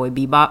to Cowboy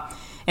Bebop.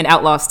 And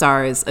Outlaw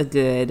Star is a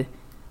good,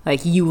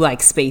 like, you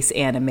like space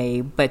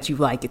anime, but you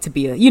like it to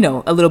be a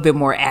little bit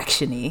more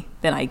action-y.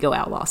 Then I go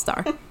Outlaw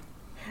Star.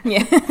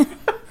 Yeah.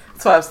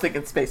 That's why I was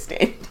thinking Space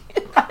Dandy.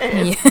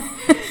 Yeah.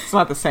 It's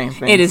not the same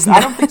thing. It is not. I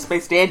don't think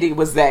Space Dandy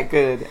was that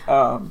good.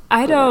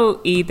 I don't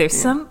either.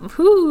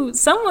 Yeah.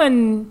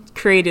 Someone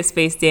created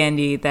Space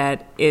Dandy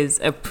that is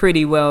a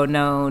pretty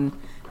well-known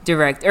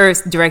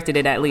directed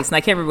it at least, and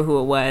I can't remember who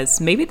it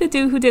was. Maybe the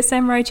dude who did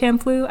Samurai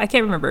Champloo? I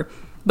can't remember.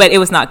 But it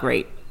was not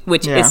great,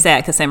 which is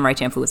sad because Samurai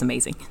Champloo was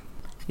amazing.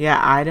 Yeah,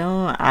 I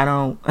don't I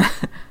don't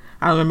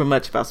remember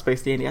much about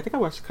Space Dandy. I think I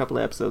watched a couple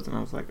of episodes and I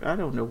was like, I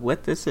don't know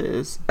what this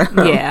is.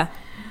 Yeah.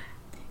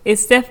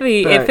 It's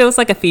definitely, it feels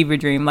like a fever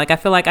dream. Like, I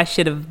feel like I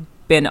should have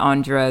been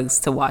on drugs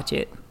to watch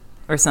it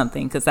or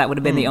something, because that would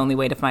have been the only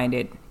way to find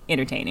it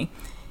entertaining.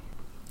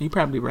 You're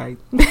probably right.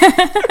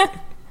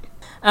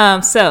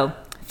 So,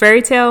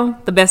 Fairy Tail,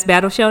 the best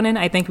battle shonen.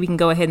 I think we can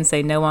go ahead and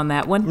say no on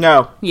that one.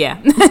 No.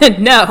 Yeah.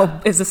 No.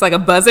 Is this like a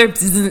buzzer?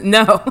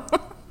 No.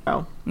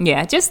 No.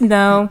 Yeah, just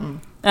no.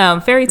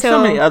 Fairy Tail.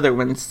 So many other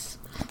ones.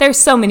 There's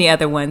so many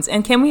other ones.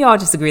 And can we all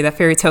just agree that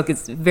Fairy Tail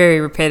is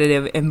very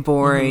repetitive and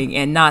boring,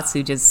 and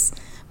Natsu just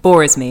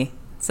bores me.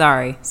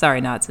 Sorry,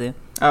 Natsu.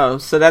 Oh,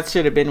 so that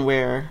should have been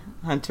where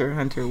Hunter x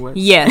Hunter was.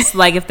 Yes,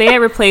 like if they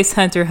had replaced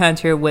Hunter x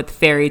Hunter with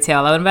Fairy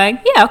Tail, I would have been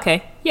like, yeah,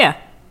 okay, yeah.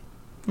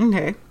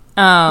 Okay.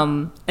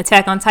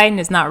 Attack on Titan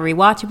is not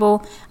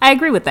rewatchable. I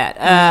agree with that.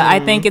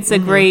 I think it's a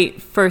great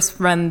first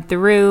run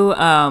through.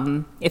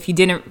 If you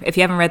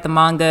haven't read the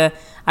manga,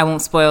 I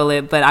won't spoil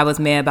it, but I was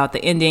mad about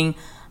the ending.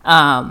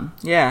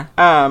 Yeah.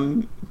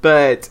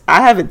 But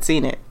I haven't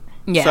seen it.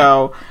 Yeah.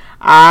 So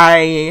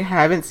I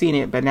haven't seen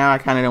it, but now I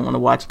kind of don't want to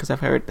watch it because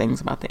I've heard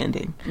things about the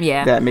ending.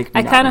 Yeah. That make me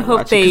I kind of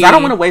hope because I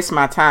don't want to waste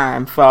my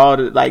time for all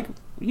the, like,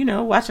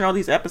 watching all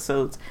these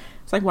episodes.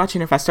 It's like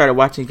watching if I started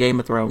watching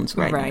Game of Thrones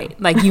right now.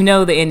 Like, the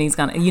ending's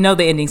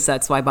the ending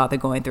sucks, why bother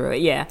going through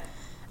it? Yeah.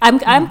 I'm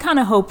kind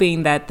of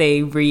hoping that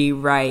they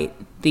rewrite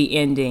the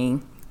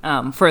ending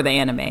for the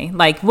anime,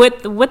 like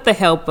with the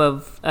help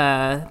of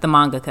the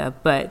mangaka,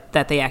 but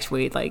that they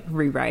actually like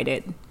rewrite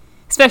it.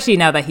 Especially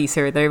now that he's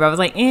heard, everybody was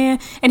like, eh.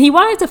 And he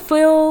wanted to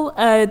fill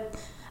a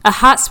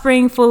hot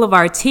spring full of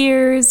our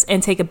tears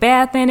and take a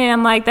bath in it.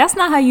 I'm like, that's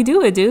not how you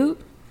do it, dude.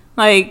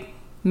 Like,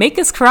 make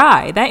us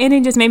cry. That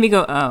ending just made me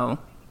go, oh.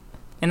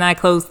 And I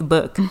closed the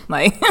book.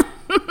 Like,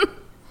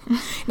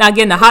 not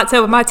getting a hot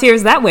tub of my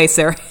tears that way,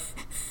 sir.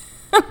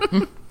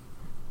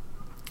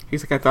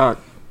 He's like, I thought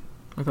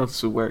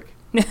this would work.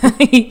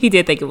 He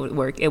did think it would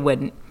work. It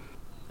wouldn't.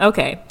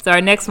 Okay, so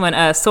our next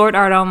one, Sword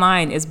Art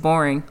Online is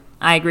boring.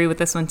 I agree with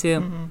this one too.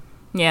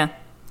 Mm-hmm. Yeah.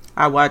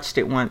 I watched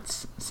it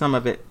once, some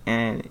of it,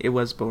 and it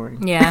was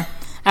boring. Yeah.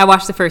 I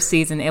watched the first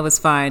season. It was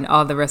fine.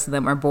 All the rest of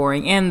them are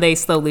boring. And they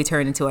slowly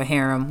turn into a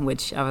harem,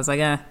 which I was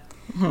like,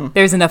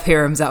 there's enough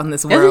harems out in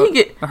this world. Doesn't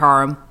he or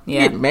harem.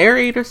 Yeah. get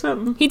married or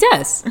something? He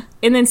does.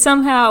 And then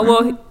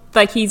somehow,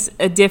 like he's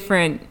a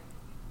different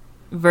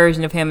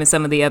version of him in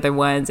some of the other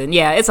ones. And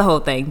yeah, it's a whole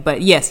thing.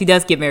 But yes, he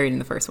does get married in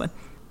the first one.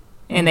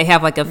 And they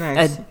have like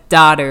Nice. a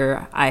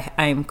daughter,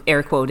 I'm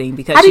air quoting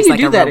because How do she's you like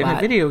do a that robot. in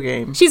a video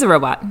game? She's a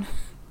robot.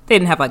 They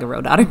didn't have like a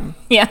real daughter.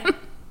 Yeah.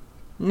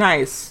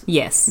 Nice.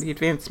 Yes. The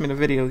advancement of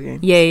video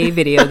games. Yay,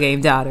 video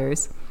game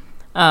daughters.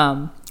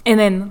 And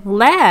then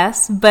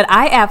last, but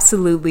I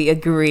absolutely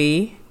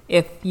agree,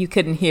 if you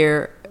couldn't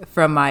hear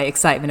from my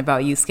excitement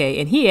about Yusuke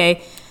and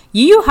Hiei,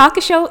 Yu Yu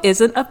Hakusho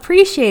isn't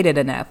appreciated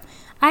enough.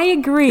 I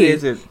agree.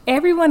 Is it?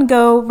 Everyone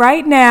go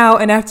right now,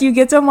 and after you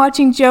get done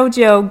watching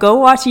JoJo, go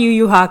watch Yu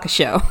Yu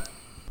Hakusho.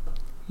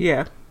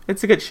 Yeah,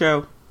 it's a good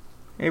show.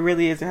 It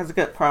really is. It has a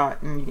good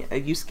plot, and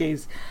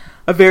Yusuke's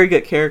a very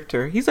good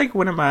character. He's like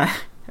one of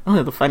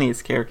the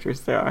funniest characters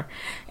there are.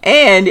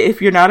 And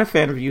if you're not a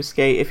fan of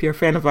Yusuke, if you're a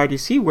fan of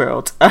RDC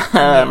World,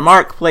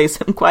 Mark plays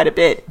him quite a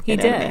bit in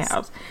Anime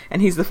House,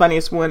 and he's the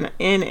funniest one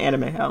in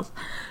Anime House.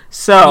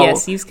 So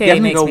yes, Yusuke definitely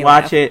makes go me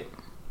watch laugh. it.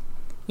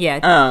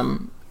 Yeah.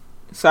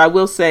 So I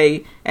will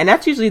say, and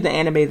that's usually the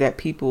anime that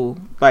people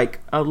like,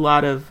 a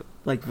lot of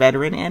like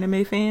veteran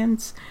anime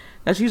fans.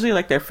 That's usually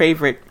like their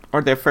favorite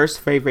or their first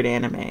favorite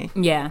anime.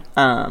 Yeah.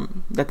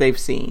 That they've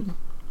seen.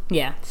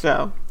 Yeah.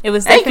 So It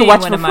was and you can definitely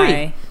watch one for of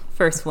free my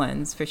first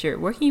ones for sure.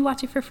 Where can you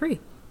watch it for free?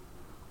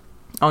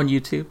 on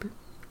YouTube.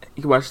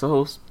 You can watch the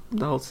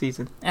whole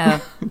season.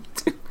 Yes.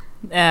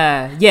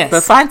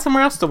 But find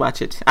somewhere else to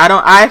watch it.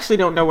 I actually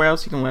don't know where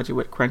else you can watch it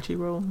with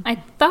Crunchyroll. I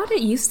thought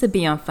it used to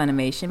be on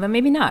Funimation, but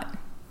maybe not.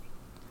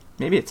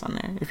 Maybe it's on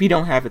there. If you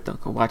don't have it, though,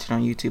 go watch it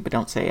on YouTube. But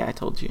don't say I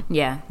told you.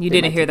 Yeah, you They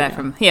didn't might hear take it that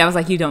down. from. Yeah, I was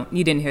like, you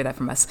didn't hear that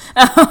from us.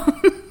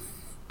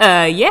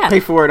 Yeah, Pay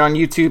for it on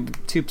YouTube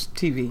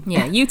TV.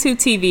 yeah. YouTube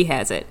TV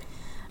has it.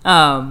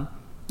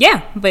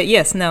 Yeah, but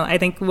yes, no. I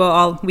think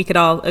we could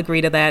all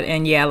agree to that.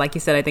 And yeah, like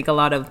you said, I think a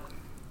lot of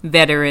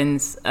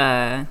veterans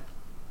have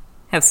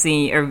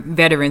seen, or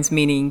veterans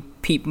meaning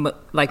people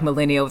like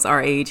millennials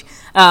our age.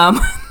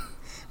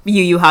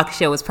 Yu Yu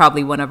Hakusho was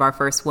probably one of our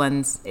first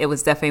ones. It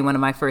was definitely one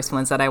of my first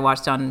ones that I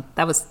watched on.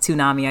 That was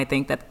Toonami, I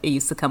think, that it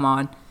used to come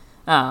on.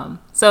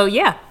 So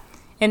yeah,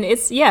 and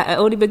it's a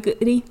oldie but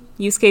goodie.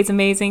 Yusuke's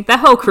amazing. That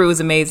whole crew is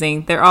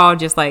amazing. They're all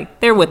just like,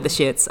 they're with the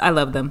shits. I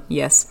love them.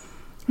 Yes.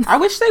 I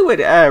wish they would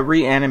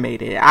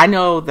reanimate it. I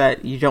know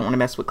that you don't want to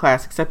mess with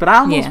classic stuff, but I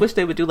almost wish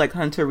they would do like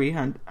Hunter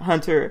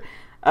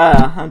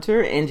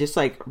and just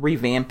like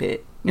revamp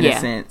it in a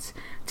sense.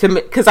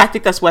 Because I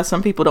think that's why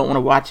some people don't want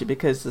to watch it,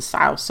 because the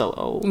style's so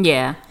old.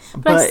 Yeah.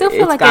 But I still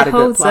feel like it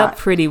holds up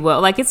pretty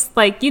well. Like, it's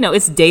like,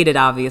 it's dated,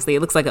 obviously. It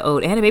looks like an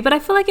old anime, but I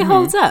feel like it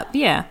holds up.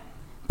 Yeah.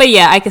 But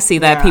yeah, I could see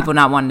that people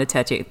not wanting to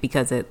touch it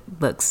because it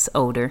looks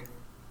older.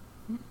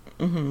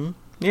 Mm-hmm.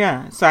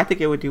 Yeah. So I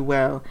think it would do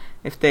well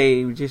if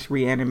they just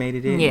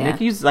reanimated it. Yeah. They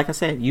could use, like I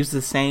said, use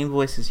the same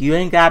voices. You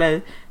ain't got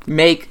to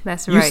make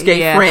That's right.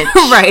 Yusuke French.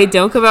 Right.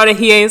 Don't come out of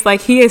Hiei. It's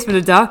like Hiei's from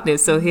the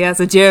darkness, so he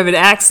has a German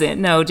accent.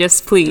 No,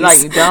 just please.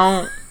 Like,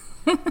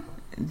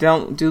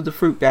 don't do the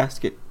fruit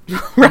basket.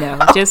 No,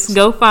 just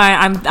go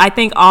find. I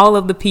think all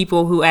of the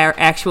people who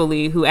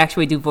actually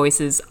do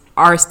voices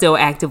are still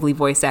actively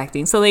voice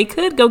acting, so they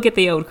could go get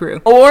the old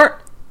crew.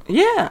 Or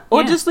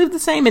just leave the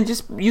same and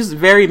just use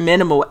very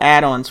minimal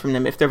add-ons from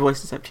them if their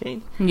voices have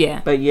changed.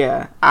 Yeah. But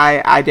yeah,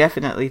 I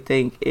definitely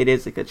think it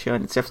is a good show,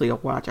 and it's definitely a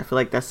watch. I feel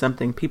like that's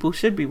something people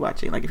should be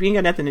watching. Like, if you ain't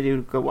got nothing to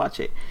do, go watch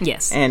it.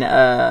 Yes.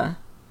 And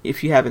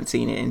if you haven't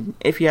seen it, and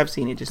if you have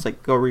seen it, just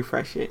like go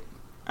refresh it.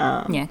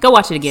 Go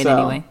watch it again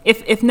anyway.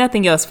 If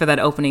nothing else, for that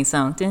opening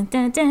song. Dun,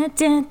 dun, dun,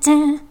 dun,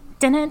 dun,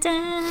 dun, dun,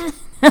 dun.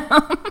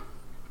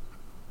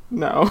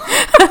 No.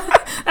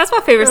 That's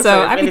my favorite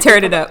song. I can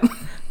turn it up.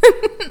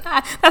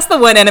 That's the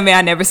one anime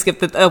I never skip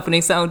the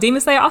opening song. Demon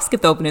Slayer, I'll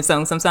skip the opening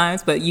song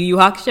sometimes, but Yu Yu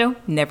Hakusho,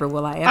 never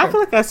will I ever. I feel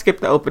like I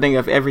skipped the opening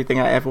of everything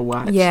I ever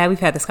watched. Yeah, we've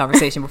had this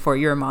conversation before.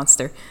 You're a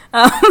monster.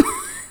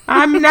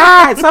 I'm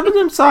not. Some of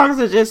them songs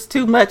are just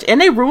too much, and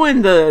they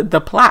ruin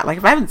the plot. Like,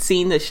 if I haven't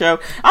seen the show,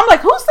 I'm like,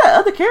 who's that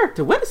other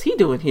character? What is he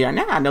doing here?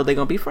 Now I know they're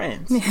gonna be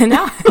friends.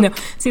 No.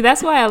 See,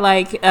 that's why I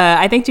like.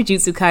 I think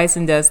Jujutsu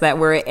Kaisen does that,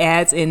 where it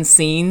adds in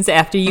scenes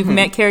after you've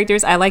met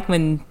characters. I like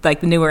when like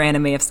the newer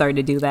anime have started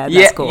to do that.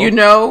 That's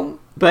cool.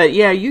 But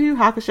yeah, Yu Yu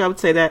Hakusho, I would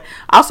say that.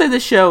 I'll say the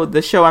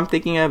show I'm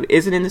thinking of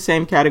isn't in the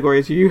same category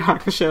as Yu Yu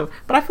Hakusho,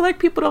 but I feel like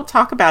people don't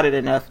talk about it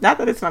enough. Not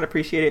that it's not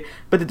appreciated,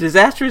 but The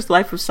Disastrous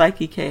Life of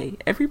Psyche K.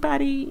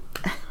 Everybody,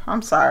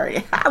 I'm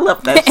sorry, I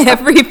love that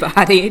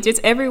show.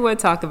 Everyone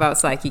talk about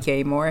Psyche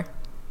K more.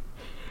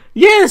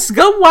 Yes,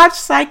 go watch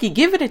Psyche.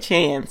 Give it a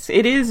chance.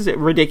 It is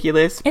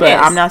ridiculous, but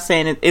I'm not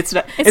saying it's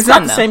not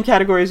the same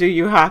category as Yu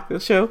Yu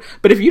Hakusho.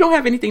 But if you don't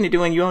have anything to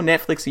do and you're on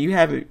Netflix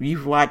and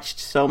you've watched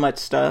so much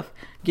stuff,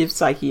 give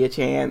Psyche a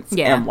chance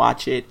and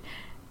watch it.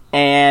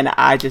 And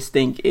I just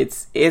think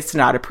it's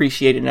not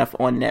appreciated enough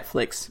on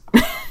Netflix.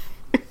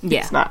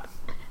 It's not.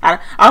 I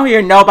don't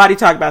hear nobody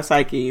talk about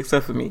Psyche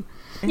except for me.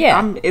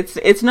 Yeah.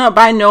 It's not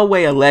by no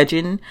way a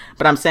legend,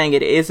 but I'm saying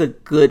it is a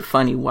good,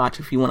 funny watch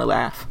if you want to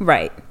laugh.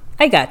 Right.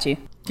 I got you.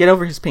 Get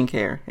over his pink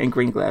hair and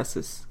green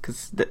glasses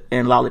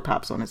and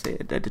lollipops on his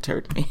head. That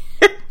deterred me.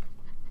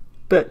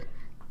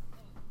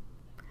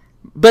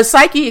 But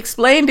Psyche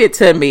explained it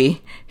to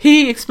me.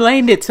 He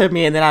explained it to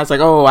me, and then I was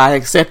like, oh, I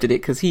accepted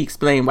it because he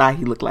explained why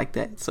he looked like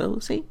that. So,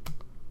 see?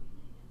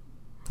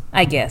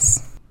 I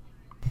guess.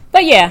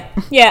 But yeah.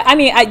 I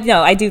mean,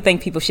 I do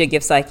think people should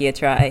give Psyche a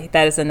try.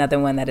 That is another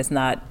one that is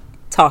not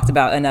talked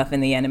about enough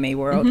in the anime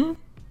world. Mm-hmm.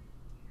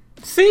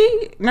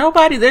 See?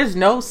 There's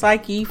no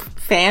Psyche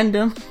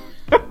fandom.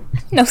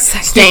 No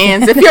Psyche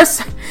stands.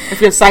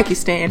 If you're a Psyche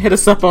stan, hit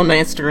us up on the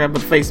Instagram or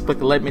Facebook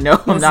and let me know.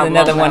 This is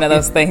another one of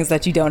those things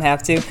that you don't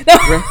have to.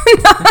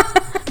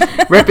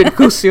 Reppin'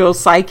 Kusio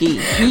Psyche.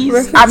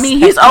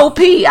 He's OP.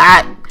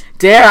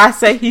 Dare I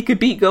say he could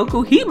beat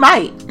Goku? He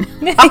might.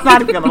 I'm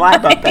not even gonna lie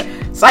about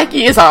that.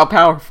 Psyche is all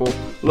powerful,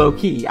 low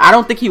key. I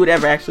don't think he would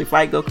ever actually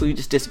fight Goku. He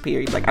just disappear.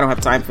 He's like, I don't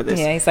have time for this.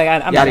 Yeah, he's like,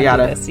 I'm not gonna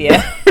do this.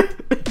 Yeah.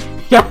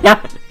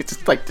 yeah. It's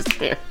just like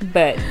despair.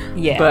 But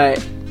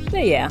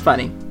yeah.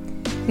 Funny.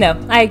 No,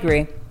 I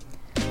agree.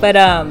 But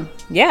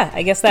yeah,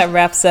 I guess that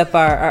wraps up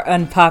our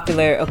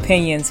unpopular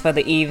opinions for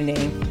the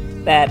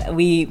evening that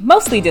we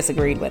mostly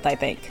disagreed with, I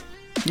think.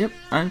 Yep,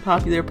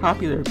 unpopular,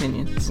 popular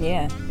opinions.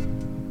 Yeah,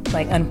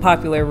 like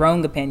unpopular,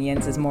 wrong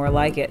opinions is more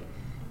like it.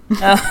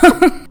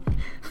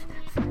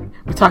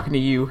 We're talking to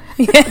you,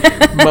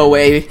 Moe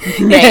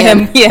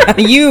man. Yeah,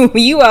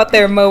 you out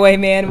there, Moe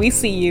man. We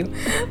see you.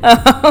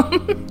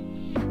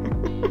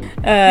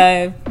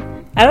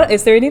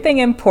 Is there anything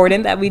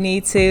important that we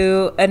need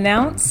to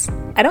announce?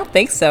 I don't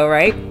think so,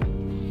 right?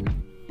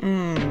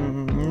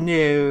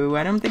 No,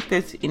 I don't think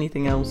there's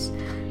anything else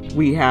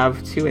we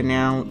have to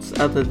announce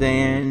other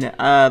than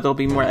there'll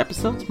be more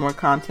episodes, more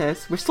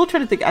contests. We're still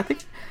trying to think. I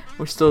think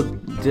we're still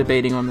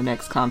debating on the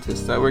next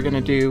contest that we're going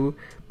to do,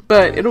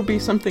 but it'll be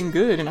something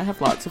good, and I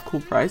have lots of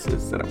cool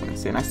prizes that I want to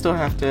send. I still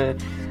have to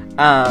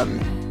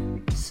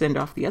send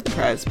off the other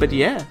prize, but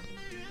yeah,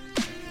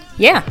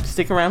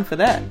 stick around for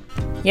that.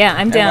 Yeah,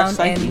 I'm down.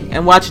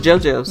 And watch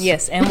JoJo's.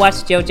 Yes, and watch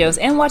JoJo's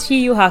and watch Yu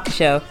Yu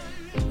Hakusho.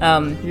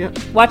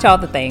 Watch all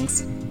the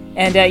things.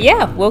 And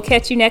we'll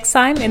catch you next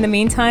time. In the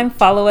meantime,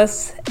 follow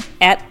us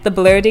at the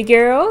Blurdy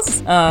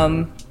Girls.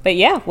 But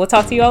yeah, we'll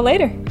talk to you all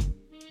later.